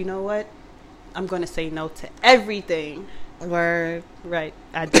I was like, you know what? I'm going to say no to everything. Word. Right.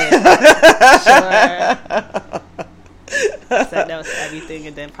 I did. Sure. Said no to everything,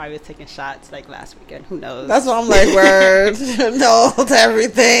 and then probably was taking shots like last weekend. Who knows? That's what I'm like, word. No to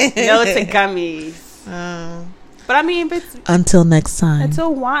everything. No to gummies. But I mean, until next time.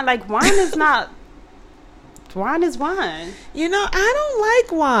 Until wine. Like, wine is not. Wine is wine. You know, I don't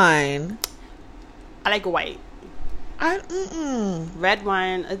like wine. I like white. Red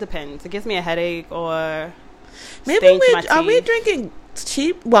wine, it depends. It gives me a headache or. Maybe are we drinking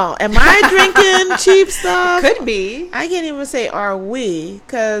cheap? Well, am I drinking cheap stuff? Could be. I can't even say are we,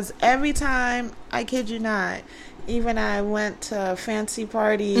 because every time, I kid you not, even I went to a fancy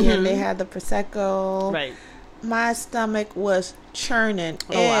party and they had the Prosecco. Right. My stomach was churning.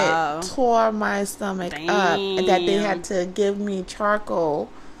 Wow. Tore my stomach up. That they had to give me charcoal.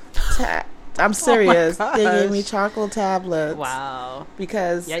 I'm serious. They gave me charcoal tablets. Wow.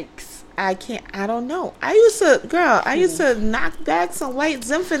 Because yikes. I don't know. I used to knock back some white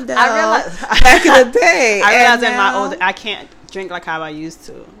Zinfandel back in the day. I realized in my old, I can't drink like how I used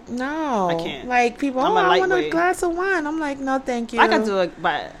to. No. I can't. Like, people, I want a glass of wine. I'm like, no, thank you. I can do it,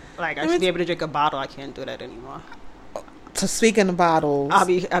 but like, I should be able to drink a bottle. I can't do that anymore. So speaking of bottles, I'll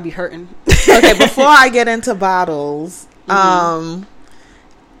be hurting. Okay, before I get into bottles, I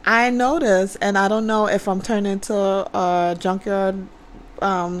noticed, and I don't know if I'm turning into a junkyard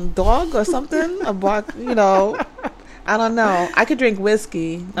dog or something, a bark, you know, I don't know. I could drink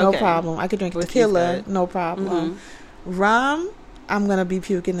whiskey, no problem. I could drink tequila, no problem. Rum, I'm gonna be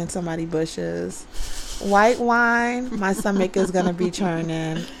puking in somebody's bushes. White wine, my stomach is gonna be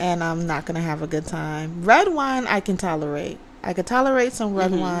churning, and I'm not gonna have a good time. Red wine, I can tolerate. I could tolerate some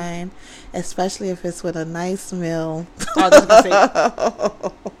red wine, especially if it's with a nice meal. I was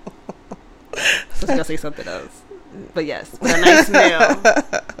gonna say something else. But yes, with a nice meal.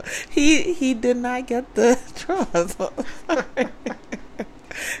 He did not get the draws.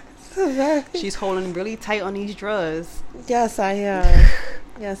 She's holding really tight on these drawers. Yes, I am.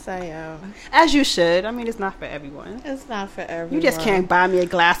 Yes, I am. As you should. I mean, it's not for everyone. It's not for everyone. You just can't buy me a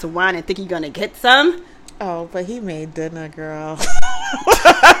glass of wine and think you're gonna get some. Oh, but he made dinner, girl. Well,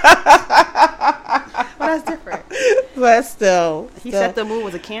 that's different. But still. He set the mood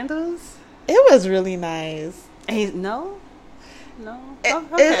with the candles? It was really nice. And he's, no?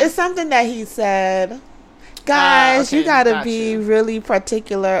 It's something that he said. Guys, you gotta be really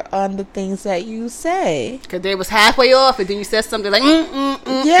particular on the things that you say. Because they was halfway off, and then you said something like,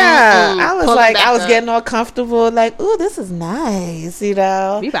 I was like, I was getting all comfortable, like, ooh, this is nice, you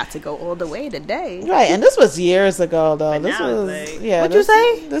know. We about to go all the way today. Right, and this was years ago, though. But this was, what'd you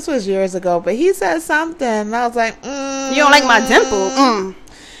say? This was years ago, but he said something, and I was like, You don't like my dimple?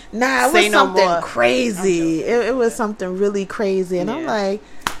 Nah, it was something crazy. It was something really crazy, and I'm like,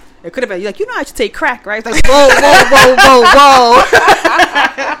 it could have been like, you know, I should take crack, right? It's like, whoa,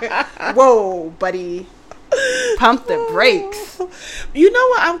 whoa, buddy, pump the brakes. You know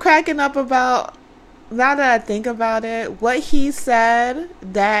what I'm cracking up about? Now that I think about it, what he said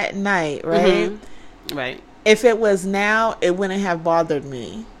that night, right? Right. If it was now, it wouldn't have bothered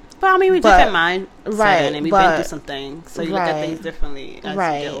me. But I mean, we're different mind, right? And we've been through some things, so you look at things differently as you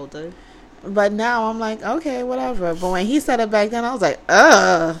get older. But now I'm like, okay, whatever. But when he said it back then, I was like,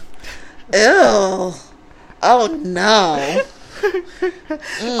 ew, oh no.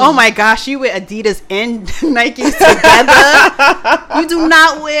 Oh my gosh, you wear Adidas and Nikes together. You do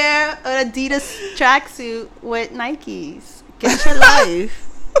not wear an Adidas tracksuit with Nikes. Get your life.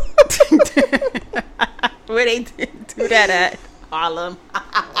 Where they do that at? Harlem.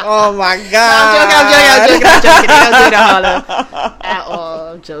 Oh my God. I'm joking. They don't do it at Harlem at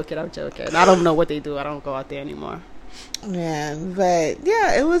all. I'm joking. I don't know what they do. I don't go out there anymore. Man, but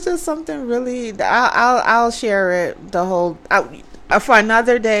yeah, it was just something really. I'll share it the whole. For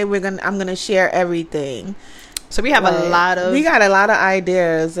another day, I'm gonna share everything. So we have a lot of. We got a lot of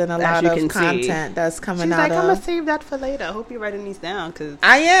ideas and a lot of content that's coming She's out. Like, I'm gonna save that for later. I hope you're writing these down because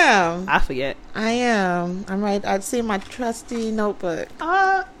I am. I forget. I am. I'm right. I'd see my trusty notebook.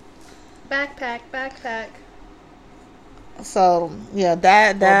 Backpack. So yeah,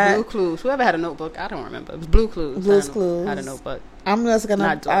 that Blue Clues. Whoever had a notebook, I don't remember. It was Blue Clues. Blue Clues had a notebook. I'm just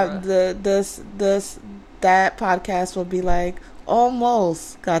gonna that podcast will be like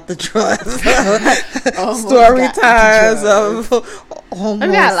almost got the trust. Story times of almost. I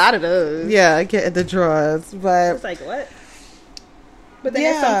got a lot of those. Yeah, getting the draws, but it's like what? But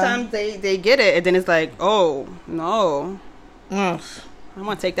then sometimes they get it, and then it's like, oh no, ugh. I'm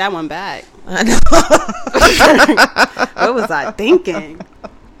gonna take that one back. I know. What was I thinking?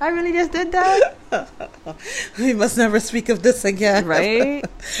 I really just did that. We must never speak of this again, right?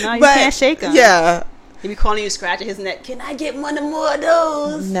 No, you can't shake him. Yeah. He be calling you, scratching his neck. Can I get one more of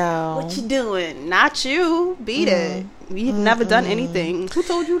those? No. What you doing? Not you. Beat it. We've never done anything. Who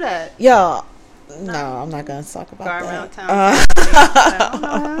told you that? Yo. No, I'm not going to talk about that. Around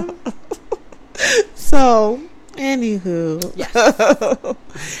town. So, anywho. Yes.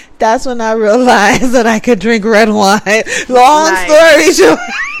 That's when I realized that I could drink red wine. Long story short.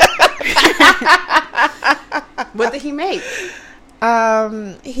 What did he make?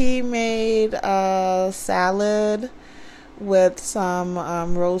 He made a salad with some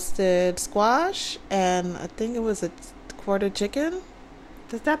roasted squash, and I think it was a quarter chicken.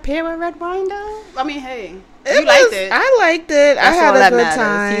 Does that pair with red wine though? I mean, hey, liked it. I liked it. I had a good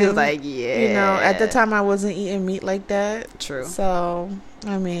time. He was like, yeah. You know, at the time I wasn't eating meat like that. True. So,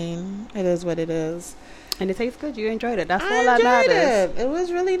 I mean, it is what it is. And it tastes good. You enjoyed it. That's all that matters. It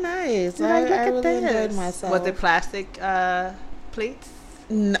was really nice. Like, I really enjoyed myself. Was it plastic plates?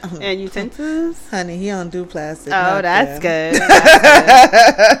 No. And utensils? Honey, he don't do plastic. Oh, that's good.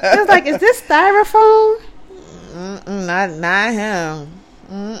 It was like, is this styrofoam? Not him.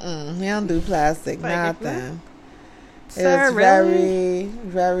 He don't do plastic. Like, nothing. It's very,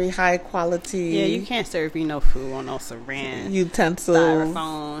 very high quality. Yeah, you can't serve me no food on no saran utensils,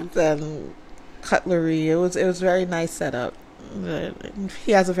 styrofoam, and cutlery. It was very nice setup.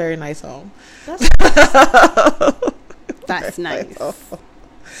 He has a very nice home. That's nice.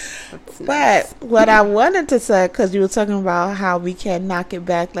 But what I wanted to say, because you were talking about how we can't knock it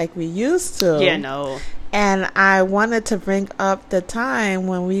back like we used to. Yeah, no. And I wanted to bring up the time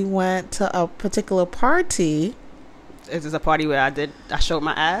when we went to a particular party. Is this a party where I showed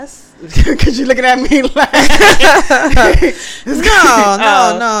my ass? Because you're looking at me like...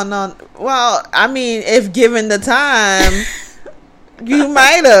 No. Well, I mean, if given the time... You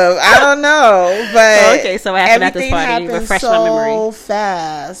might have. I don't know, but okay. So what happened at this party? Refresh my memory. So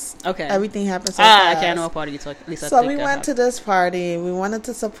fast. Okay. Everything happened so fast. I can't know what party you took. At least so we went to this party. We wanted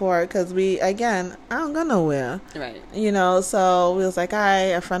to support because I don't go nowhere. Right. You know, so we was like,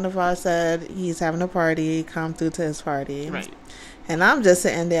 a friend of ours said he's having a party. Come through to his party. Right. And I'm just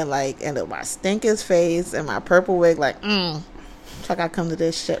sitting there like, and my stinkest face and my purple wig, like, like I come to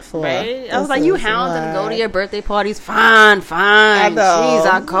this shit for. Right? I was like, you hound them, go to your birthday parties. Fine. I know. Jeez,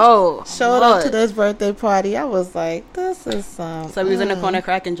 I go. Showed up to this birthday party. I was like, this is some. So we was in the corner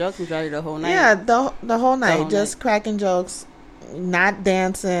cracking jokes and tried the whole night. Yeah, the whole night, just cracking jokes, not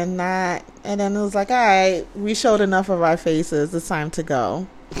dancing, and then it was like, all right, we showed enough of our faces. It's time to go.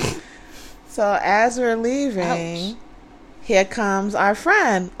 So as we're leaving. Ouch. Here comes our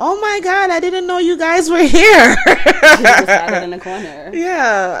friend. Oh my God, I didn't know you guys were here. She was sat in the corner.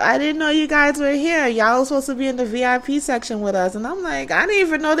 Yeah, I didn't know you guys were here. Y'all was supposed to be in the VIP section with us. And I'm like, I didn't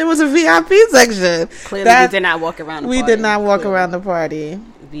even know there was a VIP section. Clearly, we did not walk around the party. We did not walk around the party.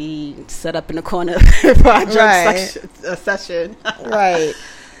 We set up in the corner for our joke session. Right.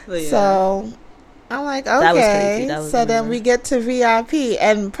 Yeah. So... I'm like, okay. That was crazy. So then we get to VIP,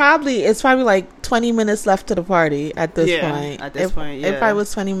 and it's probably like 20 minutes left to the party at this point. At this point, yeah. It probably was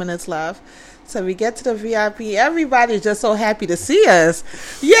 20 minutes left. So we get to the VIP. Everybody's just so happy to see us.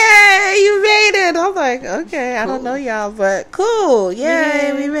 Yay, you made it. I'm like, okay, I don't know y'all, but cool.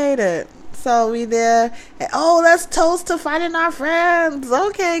 Yay, we made it. So we there. And, let's toast to finding our friends.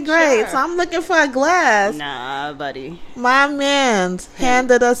 Okay, great. Sure. So I'm looking for a glass. Nah, buddy. My man's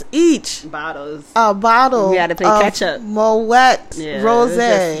handed us each a bottle. We had to play catch up. Moet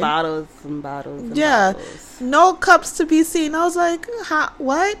rosé. Just bottles and bottles. And bottles. No cups to be seen. I was like,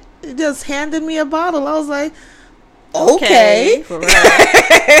 what? He just handed me a bottle. I was like, okay. For real.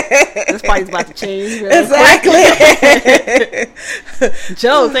 This party's about to change. Really exactly.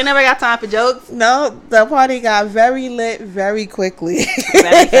 Jokes. They never got time for jokes. No, the party got very lit very quickly.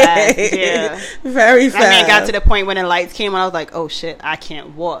 Very fast. Yeah. Very fast. I mean, it got to the point when the lights came on. I was like, oh shit, I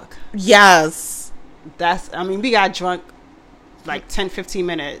can't walk. Yes. We got drunk like 10-15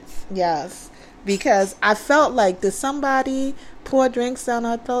 minutes. Yes. Because I felt like, did somebody pour drinks down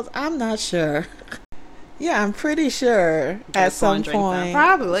our throats? I'm not sure. Yeah, I'm pretty sure at some point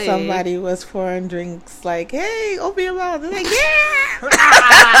probably somebody was pouring drinks like, hey, open your mouth. They're like, yeah.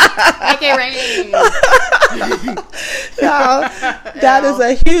 Like, make it rain. That is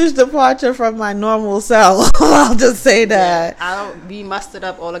a huge departure from my normal self. I'll just say that. Yeah, we mustered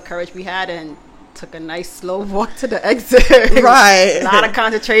up all the courage we had and took a nice slow walk to the exit. Right. A lot of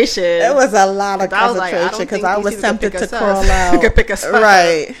concentration. It was a lot of concentration because I was tempted to crawl out. You could pick us up.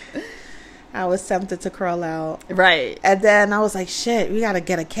 Right. I was tempted to crawl out. Right. And then I was like, shit, we got to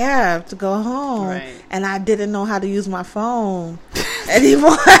get a cab to go home. Right. And I didn't know how to use my phone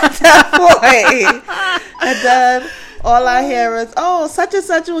anymore at that point. And then all I hear is, oh, such and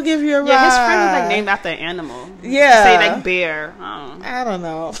such will give you a ride. Yeah, his friend was like named after an animal. Yeah. Say like bear. I don't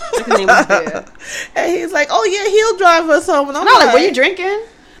know. His name was Bear. And he's like, oh, yeah, he'll drive us home. And I'm no, like, were you drinking?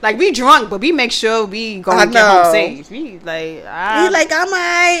 Like, we drunk, but we make sure we go and get home safe. We like, he's like, I'm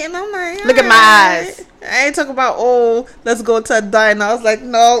alright, and I'm like, look at my eyes. I ain't talking about, oh, let's go to a diner. I was like,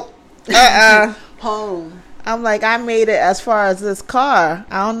 no, home. I'm like, I made it as far as this car.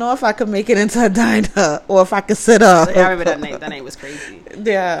 I don't know if I could make it into a diner or if I could sit up. I remember that night. That night was crazy.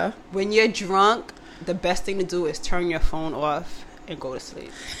 Yeah. When you're drunk, the best thing to do is turn your phone off and go to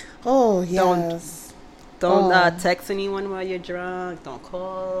sleep. Oh, yes. Don't text anyone while you're drunk. Don't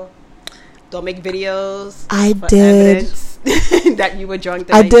call. Don't make videos. I for did. Evidence that you were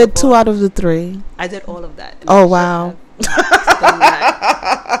drunk. I did 2 out of the 3. I did all of that. Oh, wow.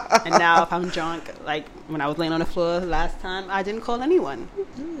 And now if I'm drunk, like when I was laying on the floor last time, I didn't call anyone.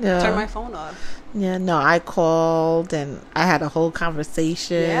 Yeah. Turn my phone off. Yeah, no, I called and I had a whole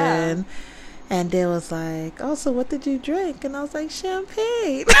conversation. Yeah. And they was like, oh, so what did you drink? And I was like,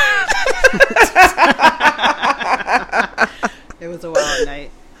 champagne. It was a wild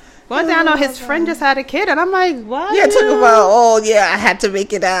night. One day I know his friend just had a kid, and I'm like, why? Yeah, talk about, oh, yeah, I had to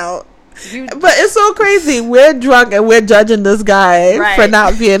make it out. But it's so crazy. We're drunk and we're judging this guy for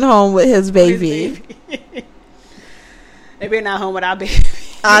not being home with his baby. Maybe we're not home with our baby.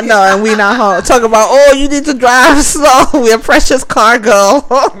 I know, and we not home. Talk about, oh, you need to drive slow. We're precious cargo.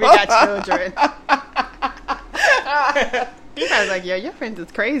 We got children. He was like, yo, your friend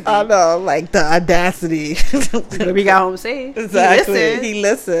is crazy. I know, like the audacity. But we got home safe. Exactly. He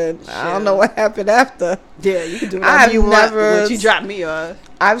listened. Sure. I don't know what happened after. Yeah, you can do whatever you want once you drop me off.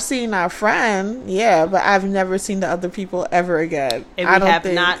 I've seen our friend, yeah, but I've never seen the other people ever again. And we have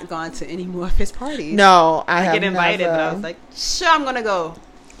not gone to any more of his parties. No, I have get invited, never. but I was like, sure, I'm going to go.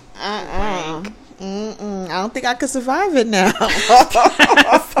 I don't think I could survive it now.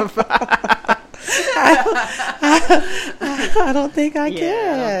 I don't think I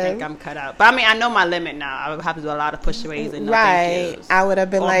can. I don't think I'm cut out. But I mean, I know my limit now. I would have to do a lot of pushaways and no thank yous. I would have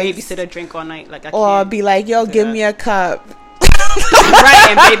been or like, babysit a drink all night. Like I or can't be like, yo, give me a cup. Right,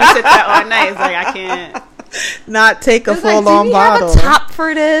 and babysit that all night. It's like I can't. Not take a full like, on bottle. Have a top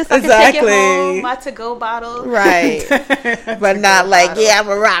for this. I exactly. can take it home. My to-go bottle. Right. But not like, bottle. Yeah, I'm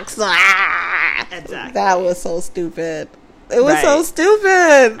a rock star. Exactly. That was so stupid. It was so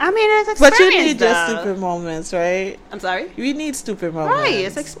stupid. I mean, it's experience. But you need your stupid moments, right? I'm sorry? You need stupid moments. Right,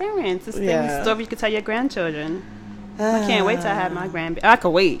 it's experience. It's things, story you can tell your grandchildren. I can't wait till I have my grandbaby. I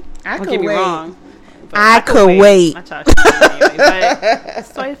could wait. Don't get me wrong. I could wait. My child anyway, but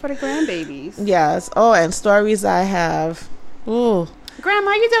stories for the grandbabies. Yes. Oh, and stories I have. Ooh.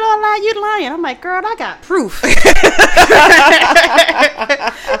 Grandma, you did all that. You lying. I'm like, girl, I got proof.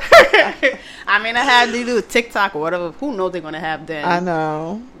 I mean, I had to do TikTok or whatever. Who knows they're going to have then. I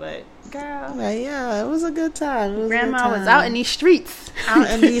know. But, girl. Yeah, it was a good time. Grandma was out in these streets. Out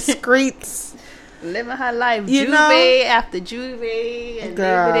in these streets. Living her life, juve after juve and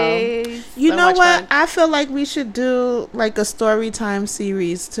girl. Days. You know what? Fun. I feel like we should do like a story time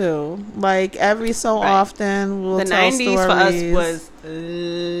series too. Like every so often, we'll tell stories. The 90s for us was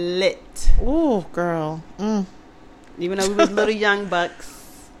lit. Ooh, girl. Even though we was little young bucks.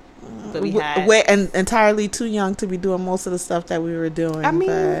 But we're entirely too young to be doing most of the stuff that we were doing. I mean,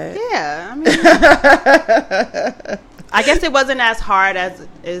 I guess it wasn't as hard as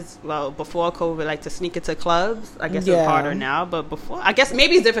before COVID, like to sneak into clubs. I guess it's harder now, but before, I guess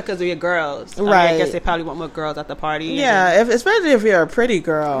maybe it's different because we're girls. Right. I guess they probably want more girls at the party. Yeah, especially if you're a pretty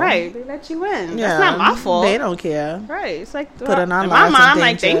girl. Right. They let you in. Yeah. That's not my fault. They don't care. Right. It's like, put in our my mom,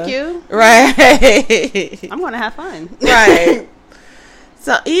 like, thank you. Right. I'm going to have fun. Right.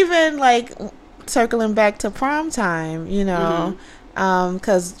 So even like circling back to prom time, you know,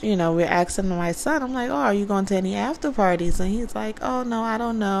 because, you know, we're asking my son, I'm like, oh, are you going to any after parties? And he's like, oh, no, I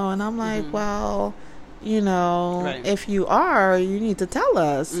don't know. And I'm like, well, you know, if you are, you need to tell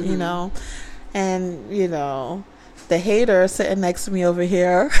us, you know. And, you know, the hater sitting next to me over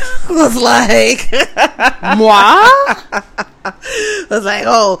here was like, moi? Was like,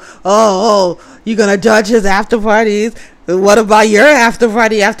 oh, you going to judge his after parties? what about your after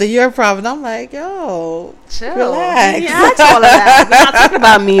party after your prom? And I'm like, yo, chill. Relax. Yeah, I told her that. We're not talking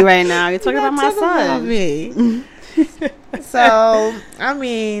about me right now. You're talking about my talking son. about me. So, I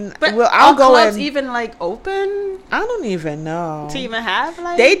mean, but I'll go clubs in. even like open I don't even know. to even have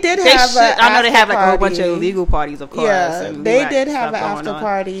like They did have. I know they have like a whole bunch party. of illegal parties, of course. Yeah, and they like, did have an stuff after going on.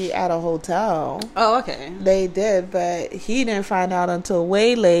 party at a hotel. Oh, okay. They did, but he didn't find out until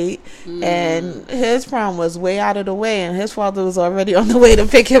way late, and his prom was way out of the way, and his father was already on the way to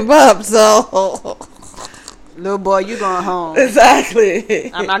pick him up. So, little boy, you going home?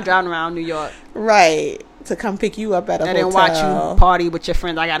 Exactly. I'm not driving around New York. Right. To come pick you up at a hotel. And then watch you party with your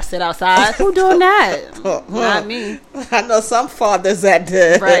friends. I gotta sit outside. Who doing that? Not me. I know some fathers that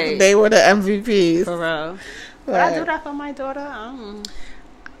did. Right. They were the MVPs. For real. Would I do that for my daughter?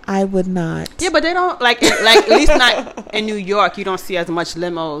 I would not. Yeah, but they don't like at least not in New York. You don't see as much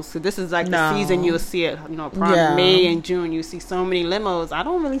limos. So this is like the season you'll see it. You know, prom May and June. You see so many limos. I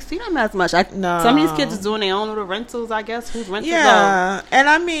don't really see them as much. Some of these kids is doing their own little rentals. I guess whose rentals? Yeah, and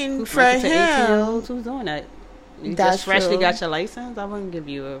I mean for him, who's doing that? You that's just freshly true. got your license. I wouldn't give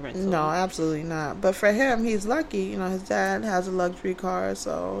you a rental. No, absolutely not. But for him, he's lucky. You know, his dad has a luxury car,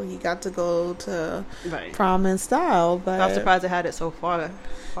 so he got to go to prom in style. But I'm surprised they had it so far.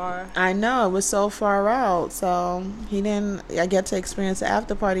 I know, it was so far out, so he didn't. I get to experience the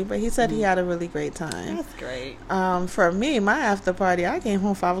after party, but he said he had a really great time. That's great. For me, my after party, I came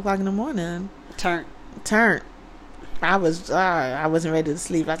home 5:00 in the morning. Turn. I wasn't ready to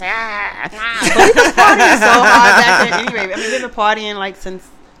sleep. I was like, but we've been partying so hard back then anyway. I mean, we've been partying like since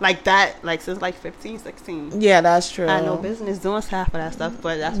since 15, 16. Yeah, that's true. I had no business doing half of that stuff,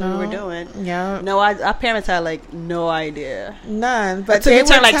 but that's what we were doing. Yeah. No, our parents had like no idea. None. But until they we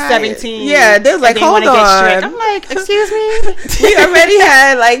turned like tired. 17. Yeah, they was like, hold on. I'm like, excuse me? We already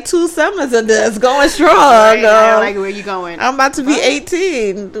had like 2 summers of this going strong. Right, like, where you going? I'm about to be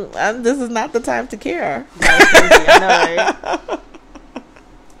 18. This is not the time to care. I know, right?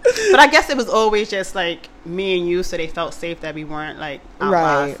 But I guess it was always just like me and you, so they felt safe that we weren't like out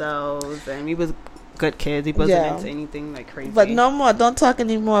by ourselves, and we was good kids. We wasn't into anything like crazy. But no more. Don't talk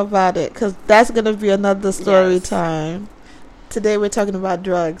anymore about it, because that's gonna be another story time. Today we're talking about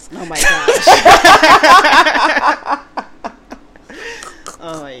drugs. Oh my gosh.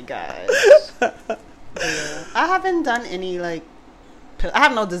 Oh my gosh. Yeah. I haven't done any like. I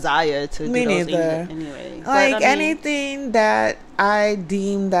have no desire to do those anyway. Like anything that I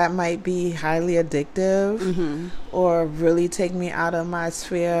deem that might be highly addictive or really take me out of my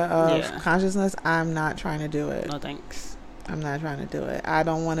sphere of consciousness, I'm not trying to do it. No thanks. I'm not trying to do it. I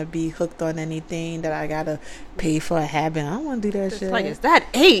don't want to be hooked on anything that I gotta pay for a habit. I don't want to do that shit. Like, is that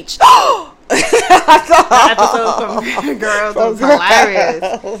H? That episode from Girls was hilarious.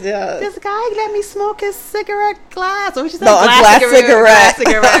 Yeah. This guy let me smoke his cigarette glass. Or she said glass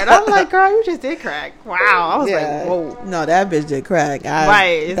cigarette. I'm like, girl, you just did crack. Wow. I was like, whoa. No, that bitch did crack.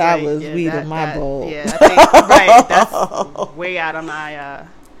 That was weed in my bowl. Yeah, I think, that's way out of my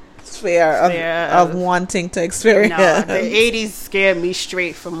sphere of wanting to experience. No, the 80s scared me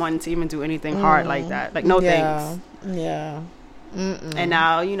straight from wanting to even do anything hard like that. Like, no thanks. Yeah. Mm-mm. And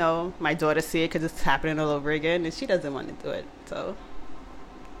now, you know, my daughter see it because it's happening all over again, and she doesn't want to do it. So,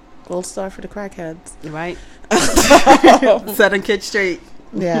 gold star for the crackheads, right? Southern kids straight.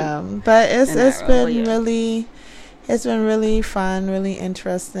 Yeah, but it's been really fun, really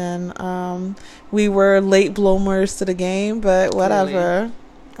interesting. We were late bloomers to the game, but whatever.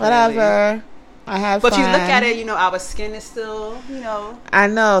 I have but fun. You look at it, you know, our skin is still, you know, I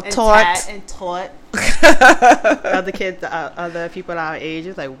know, taut. Other people our age,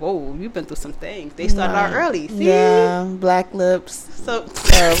 it's like, whoa, you've been through some things. They started out early. See? Yeah, black lips. So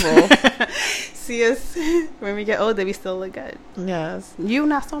terrible. See us when we get older, we still look good. Yes. You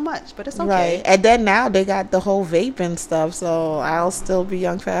not so much, but it's okay. Right. And then now they got the whole vaping stuff, so I'll still be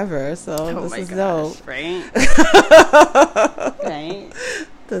young forever. So this is dope. Right. Right.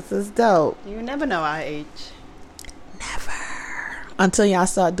 This is dope. You never know our age. Never. Until y'all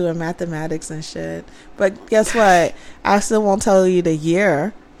start doing mathematics and shit. But guess what? I still won't tell you the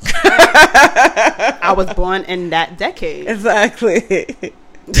year. I was born in that decade. Exactly.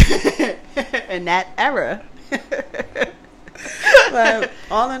 In that era. But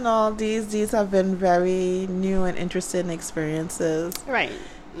all in all, these have been very new and interesting experiences. Right.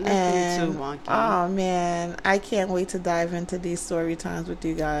 And oh man, I can't wait to dive into these story times with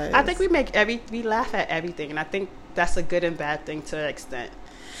you guys. I think we laugh at everything, and I think that's a good and bad thing to an extent.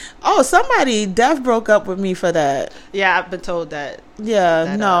 Oh, somebody Def broke up with me for that. Yeah, I've been told that.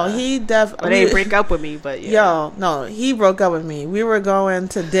 Yeah, he But they didn't break up with me, but yeah. Yo, no, he broke up with me. We were going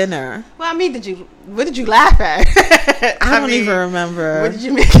to dinner. Well, I mean, did you What did you laugh at? I don't even remember. What did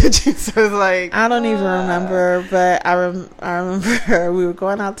you make your juice? It was like, I don't even remember, but I remember we were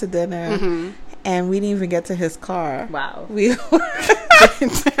going out to dinner, and we didn't even get to his car. Wow. We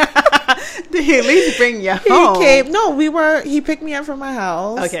Did he at least bring you home? He came. No, he picked me up from my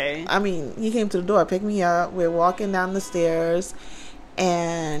house. Okay. I mean, he came to the door, picked me up. We're walking down the stairs,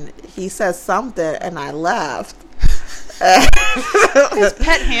 and he said something, and I laughed. His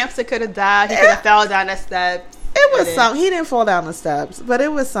pet hamster could have died. He could have fell down the steps. It was something. He didn't fall down the steps, but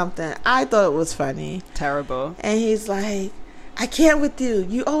it was something. I thought it was funny. Terrible. And he's like, I can't with you.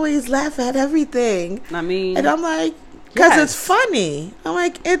 You always laugh at everything. I mean, and I'm like, because it's funny. I'm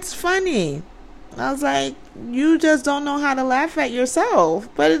like, it's funny. I was like, you just don't know how to laugh at yourself,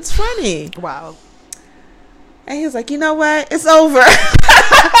 but it's funny. Wow. And he was like, you know what? It's over.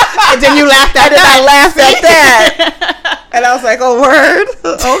 And then you laughed at it. I laughed at that. And I was like, oh, word?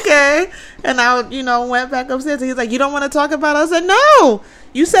 Okay. And I, went back upstairs. And he's like, you don't want to talk about it? I said, no.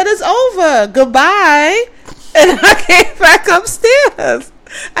 You said it's over. Goodbye. And I came back upstairs.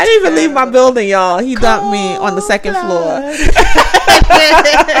 I didn't even leave my building, y'all. He dumped me on the second floor.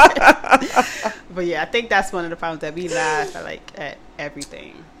 But yeah, I think that's one of the problems, that we laugh at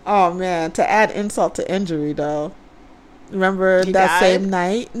everything. Oh, man. To add insult to injury, though. Remember he that died? same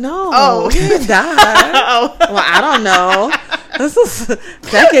night? No. Oh. He didn't die. Oh. Well, I don't know. This was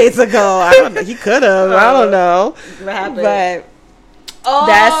decades ago. I don't know. He could have. I don't know. What happened? But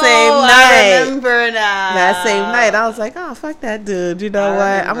that same night. I remember now. That same night, I was like, oh, fuck that dude. You know what?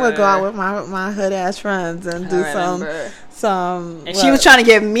 Remember. I'm going to go out with my hood-ass friends and do some... And she was trying to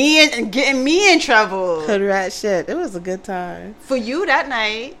get me in and getting me in trouble. Hood rat shit. It was a good time. For you that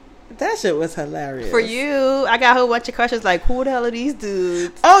night. That shit was hilarious. For you, I got a whole bunch of questions like, who the hell are these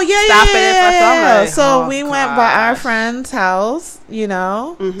dudes? Oh, yeah. Like, so we went by our friend's house,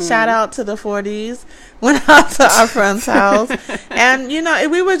 Shout out to the 40s. Went out to our friend's house. And,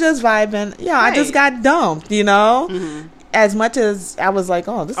 we were just vibing. Yeah, right. I just got dumped, As much as I was like,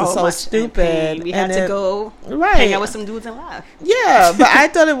 oh, this is so stupid. We had to go hang out with some dudes and laugh. Yeah, but I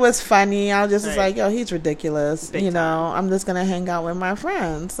thought it was funny. I was just was like, yo, he's ridiculous. Big time. I'm just going to hang out with my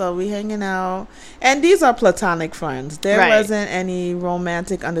friends. So we hanging out. And these are platonic friends. There wasn't any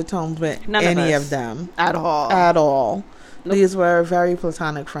romantic undertones with any of them. At all. At all. Nope. These were very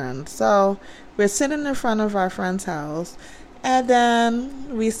platonic friends. So we're sitting in front of our friend's house. And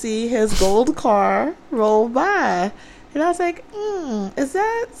then we see his gold car roll by. And I was like, is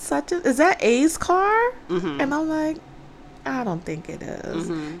that A's car? Mm-hmm. And I'm like, I don't think it is.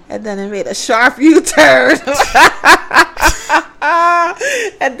 Mm-hmm. And then it made a sharp U-turn.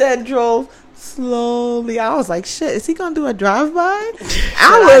 And then drove slowly. I was like, shit, is he going to do a drive-by? Should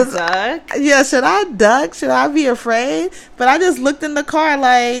I duck? Yeah, should I duck? Should I be afraid? But I just looked in the car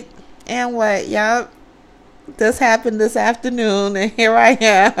like, and what? Yep. This happened this afternoon, and here I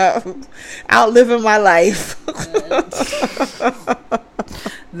am, outliving my life.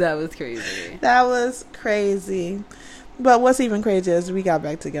 That was crazy. That was crazy. But what's even crazier is we got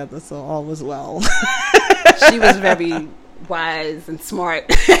back together, so all was well. She was very wise and smart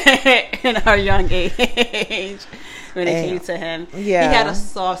in her young age. When it came to him, he had a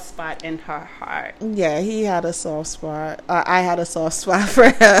soft spot in her heart. Yeah, he had a soft spot. I had a soft spot for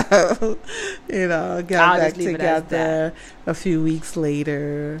him. Got back together a few weeks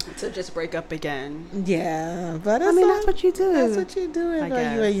later to just break up again. Yeah, but that's what you do. That's what you do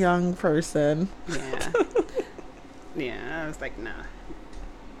when you're a young person. Yeah, yeah. I was like, nah.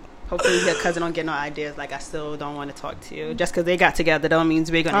 Hopefully your cousin don't get no ideas like I still don't want to talk to you. Just because they got together don't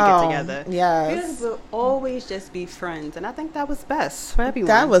means we're going to get together. Yes. We'll always just be friends. And I think that was best for everyone.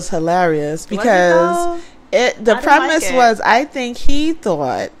 That was hilarious because the premise was, I think he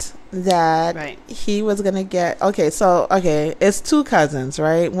thought that he was going to get... it's two cousins,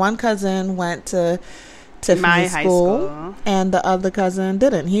 right? One cousin went to my high school, and the other cousin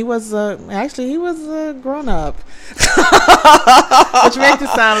didn't. He was he was a grown up, which makes it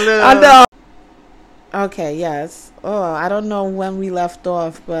sound a little. I know. Okay. Yes. Oh, I don't know when we left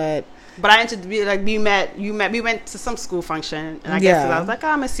off, but I entered we went to some school function, and I guess I was like,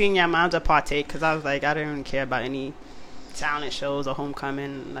 I'm a senior, I'm to partake because I was like, I didn't care about any talent shows or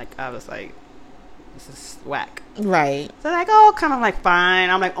homecoming. Like I was like, this is whack. Right. So like, oh, kind of like fine.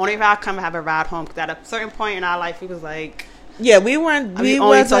 I'm like, only if I come and have a ride home. Because at a certain point in our life, it was like, yeah, we weren't. We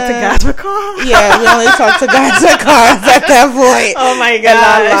only talk to guys with cars. Yeah, we only talk to guys with cars at that point. Oh my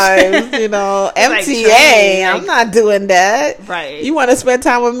god, in our lives, MTA. I'm not doing that. Right. You want to spend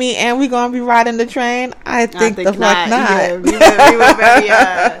time with me, and we're gonna be riding the train? I think the fuck not. Yeah, we were very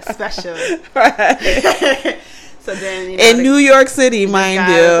special. Right. So then, in New York City,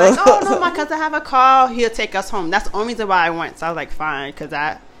 mind you. Was like, oh no, my cousin have a car. He'll take us home. That's the only reason why I went. So I was like, fine, because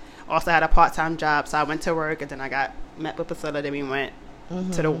I also had a part-time job. So I went to work, and then I got met with Priscilla. Then we went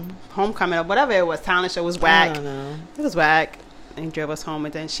to the homecoming or whatever it was. Talent show was whack. I don't know. It was whack. And he drove us home,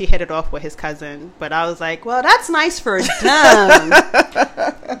 and then she hit it off with his cousin. But I was like, well, that's nice for them.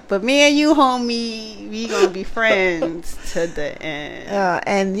 But me and you, homie, we gonna be friends to the end. Yeah,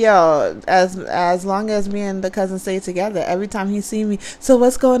 and as long as me and the cousin stay together, every time he see me, so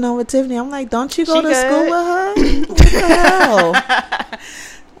what's going on with Tiffany? I'm like, don't you go to school with her? What the hell?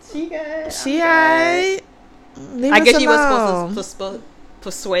 She good. She alright. I guess you were supposed to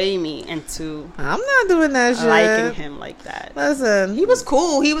persuade me into. I'm not doing that shit. Liking him like that. Listen, he was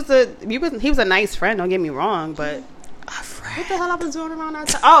cool. He was a nice friend. Don't get me wrong, but what the hell I was doing around that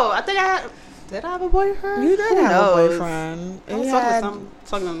time? Oh, I think did I have a boyfriend? You did have a boyfriend. I was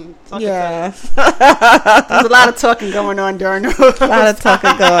talking. Yeah. There's a lot of talking going on during those. A lot of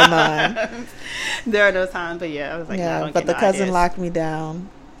talking going on during those times, but yeah, I was like, yeah. No, but the cousin ideas. locked me down.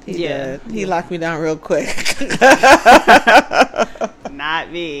 He did. He locked me down real quick.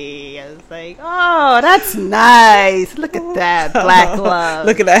 Not me. I was like, oh, that's nice. Look at that black love.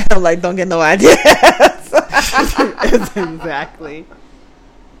 Look at that. I'm like, don't get no ideas. Exactly.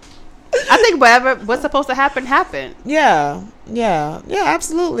 I think what's supposed to happen happened. Yeah,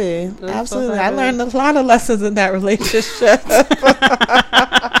 absolutely. Absolutely. I learned a lot of lessons in that relationship.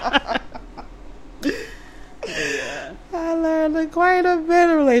 Yeah. I learned quite a bit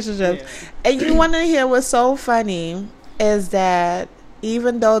of relationships. Yeah. And you want to hear what's so funny is that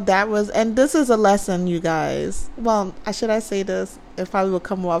even though that was, and this is a lesson, you guys. Well, should I say this? It probably will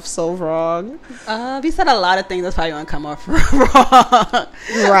come off so wrong. We said a lot of things that's probably going to come off wrong.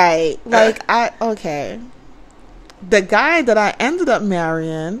 Right. Like, okay. The guy that I ended up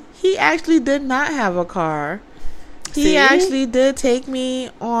marrying, he actually did not have a car. He actually did take me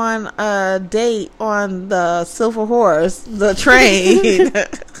on a date on the Silver Horse, the train.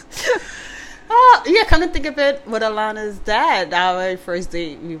 Oh, yeah, come to think of it, with Alana's dad, our very first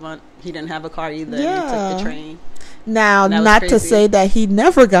date, he didn't have a car either. Yeah. He took the train. Now, not to say that he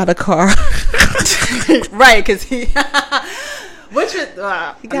never got a car. Right, because he... Which was...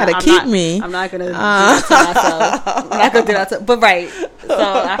 you gotta keep me. I'm not going to do that to myself. I'm not going to do that to... But right. So,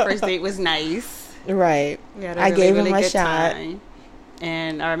 our first date was nice. Right. I gave him a shot. Time.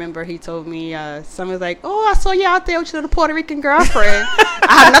 And I remember he told me, someone was like, oh, I saw you out there with your little Puerto Rican girlfriend.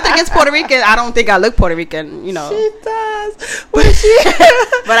 I have nothing against Puerto Rican. I don't think I look Puerto Rican, you know. She does.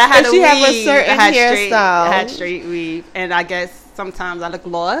 But I had a weave. Have a certain hairstyle. I had straight weave. And I guess sometimes I look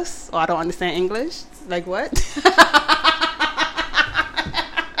lost or I don't understand English. Like what?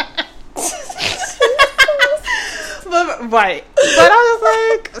 Right. But I was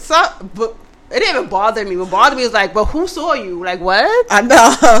like, it didn't even bother me. What bothered me was like, but who saw you? Like, what? I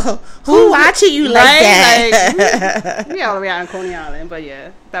know. Who watching you like that? Like, we all the way out in Coney Island. But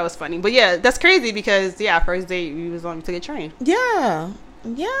yeah, that was funny. But yeah, that's crazy because, yeah, our first date, we took a train. Yeah.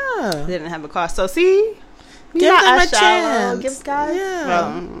 Didn't have a car. So, see? Give them a chance. Give guys. Yeah. Well,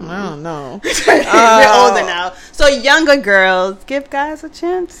 I don't know. We're older now. So, younger girls, give guys a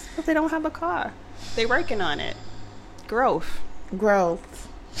chance if they don't have a car. They're working on it. Growth.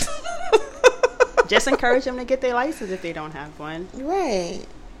 Just encourage them to get their license if they don't have one. Right.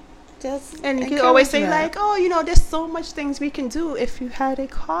 And you can always say like, oh, there's so much things we can do if you had a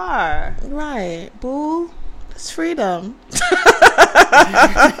car. Right. Boo. It's freedom. But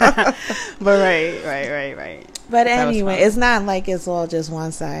right. But anyway, it's not like it's all just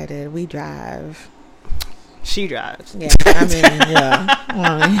one-sided. We drive. She drives. Yeah, I mean, yeah.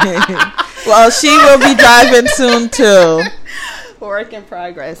 Well, she will be driving soon too. Work in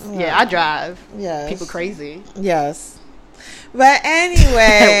progress. Yeah, I drive. Yes. People crazy. Yes. But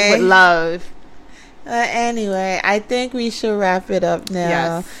anyway. With love. Anyway, I think we should wrap it up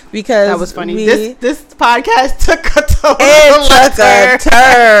now. Yes. Because that was funny. This podcast took a total turn.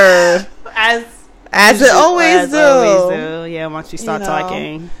 As it always do. Yeah, once you start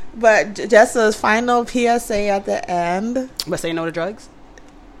talking. But just a final PSA at the end. But say no to drugs?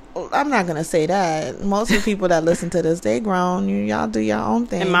 I'm not going to say that. Most of the people that listen to this, they grown. Y'all do your own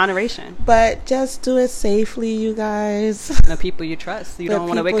thing. In moderation. But just do it safely, you guys. The people you trust. You don't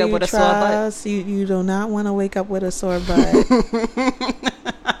want to wake up with a sore butt. You do not want to wake up with a sore butt.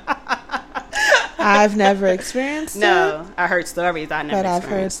 I've never experienced it. No, I heard stories. I've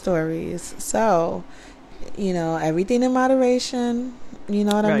heard stories. So, everything in moderation. You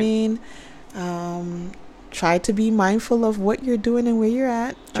know what I mean? Try to be mindful of what you're doing and where you're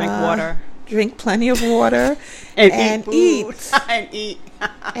at. Drink water. Drink plenty of water. and eat. And eat.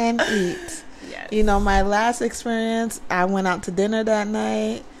 Yes. You know, my last experience, I went out to dinner that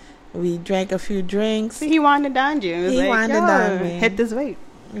night. We drank a few drinks. See, he wanted to dine you. He wanted to dine me. Hit this weight.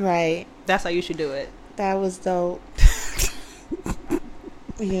 Right. That's how you should do it. That was dope.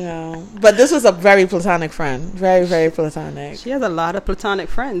 You know, but this was a very platonic friend. Very, very platonic. She has a lot of platonic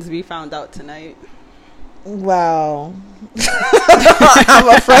friends, we found out tonight. Wow. I'm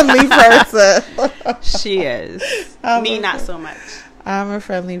a friendly person. She is. Me, not so much. I'm a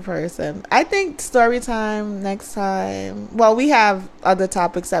friendly person. I think story time next time. Well, we have other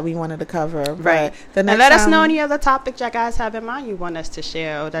topics that we wanted to cover. Right. The next and let time, us know any other topics you guys have in mind you want us to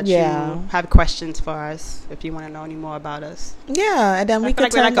share, or that you have questions for us if you want to know any more about us. Yeah, and then we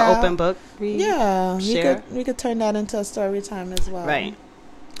could turn like an open book. We could turn that into a story time as well. Right.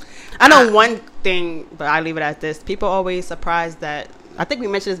 I know one thing, but I leave it at this. People always surprised that, I think we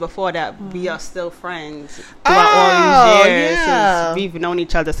mentioned this before, that we are still friends throughout all these years. Since we've known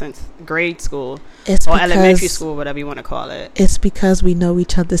each other since grade school or elementary school, whatever you want to call it. It's because we know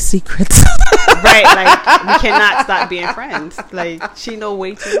each other's secrets. Right, like we cannot stop being friends. Like, she know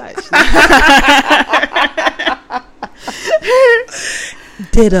way too much.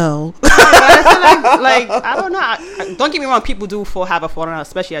 Ditto. like I don't know. Don't get me wrong. People do have a falling out,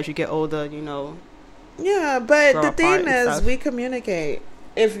 especially as you get older. You know. Yeah, but the thing is, we communicate.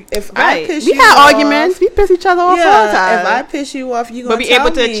 If right. I piss we you have off, arguments. We piss each other off all the time. If I piss you off, you gonna be tell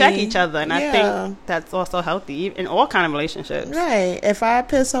able to me. check each other, and I think that's also healthy in all kind of relationships. Right. If I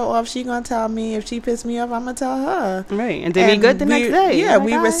piss her off, she gonna tell me. If she piss me off, I'm gonna tell her. Right, and then we good the next day. Yeah,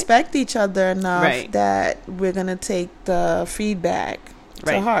 we respect each other enough right. that we're gonna take the feedback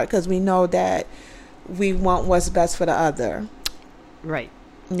to heart, because we know that we want what's best for the other. Right.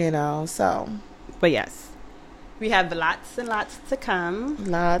 You know. So. But yes. We have lots and lots to come.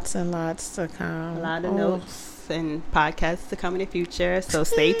 Lots and lots to come. A lot of notes and podcasts to come in the future. So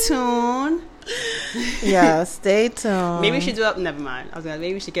stay tuned. Yeah, stay tuned. Maybe we should do up. Never mind.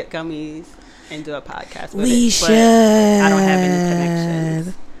 Maybe we should get gummies and do a podcast with we it. Should. But I don't have any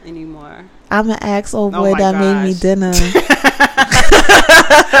connections anymore. I'm an ex old boy that made me dinner.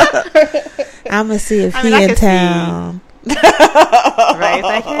 I'm gonna see if he in town. Right, it's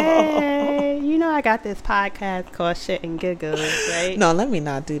like, hey, you know I got this podcast called Shit and Giggles, right? No, let me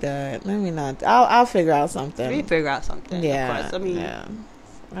not do that. I'll figure out something. We figure out something. Yeah, of course. I mean, yeah.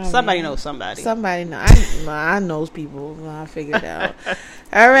 Somebody knows somebody. Somebody knows. I knows people. I figured it out.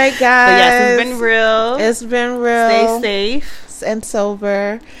 All right, guys. But yes, it's been real. It's been real. Stay safe and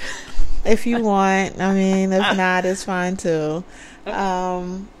sober if you want. I mean, if not, it's fine too.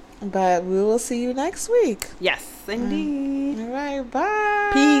 But we will see you next week. Yes, indeed. All right,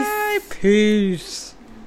 bye. Peace.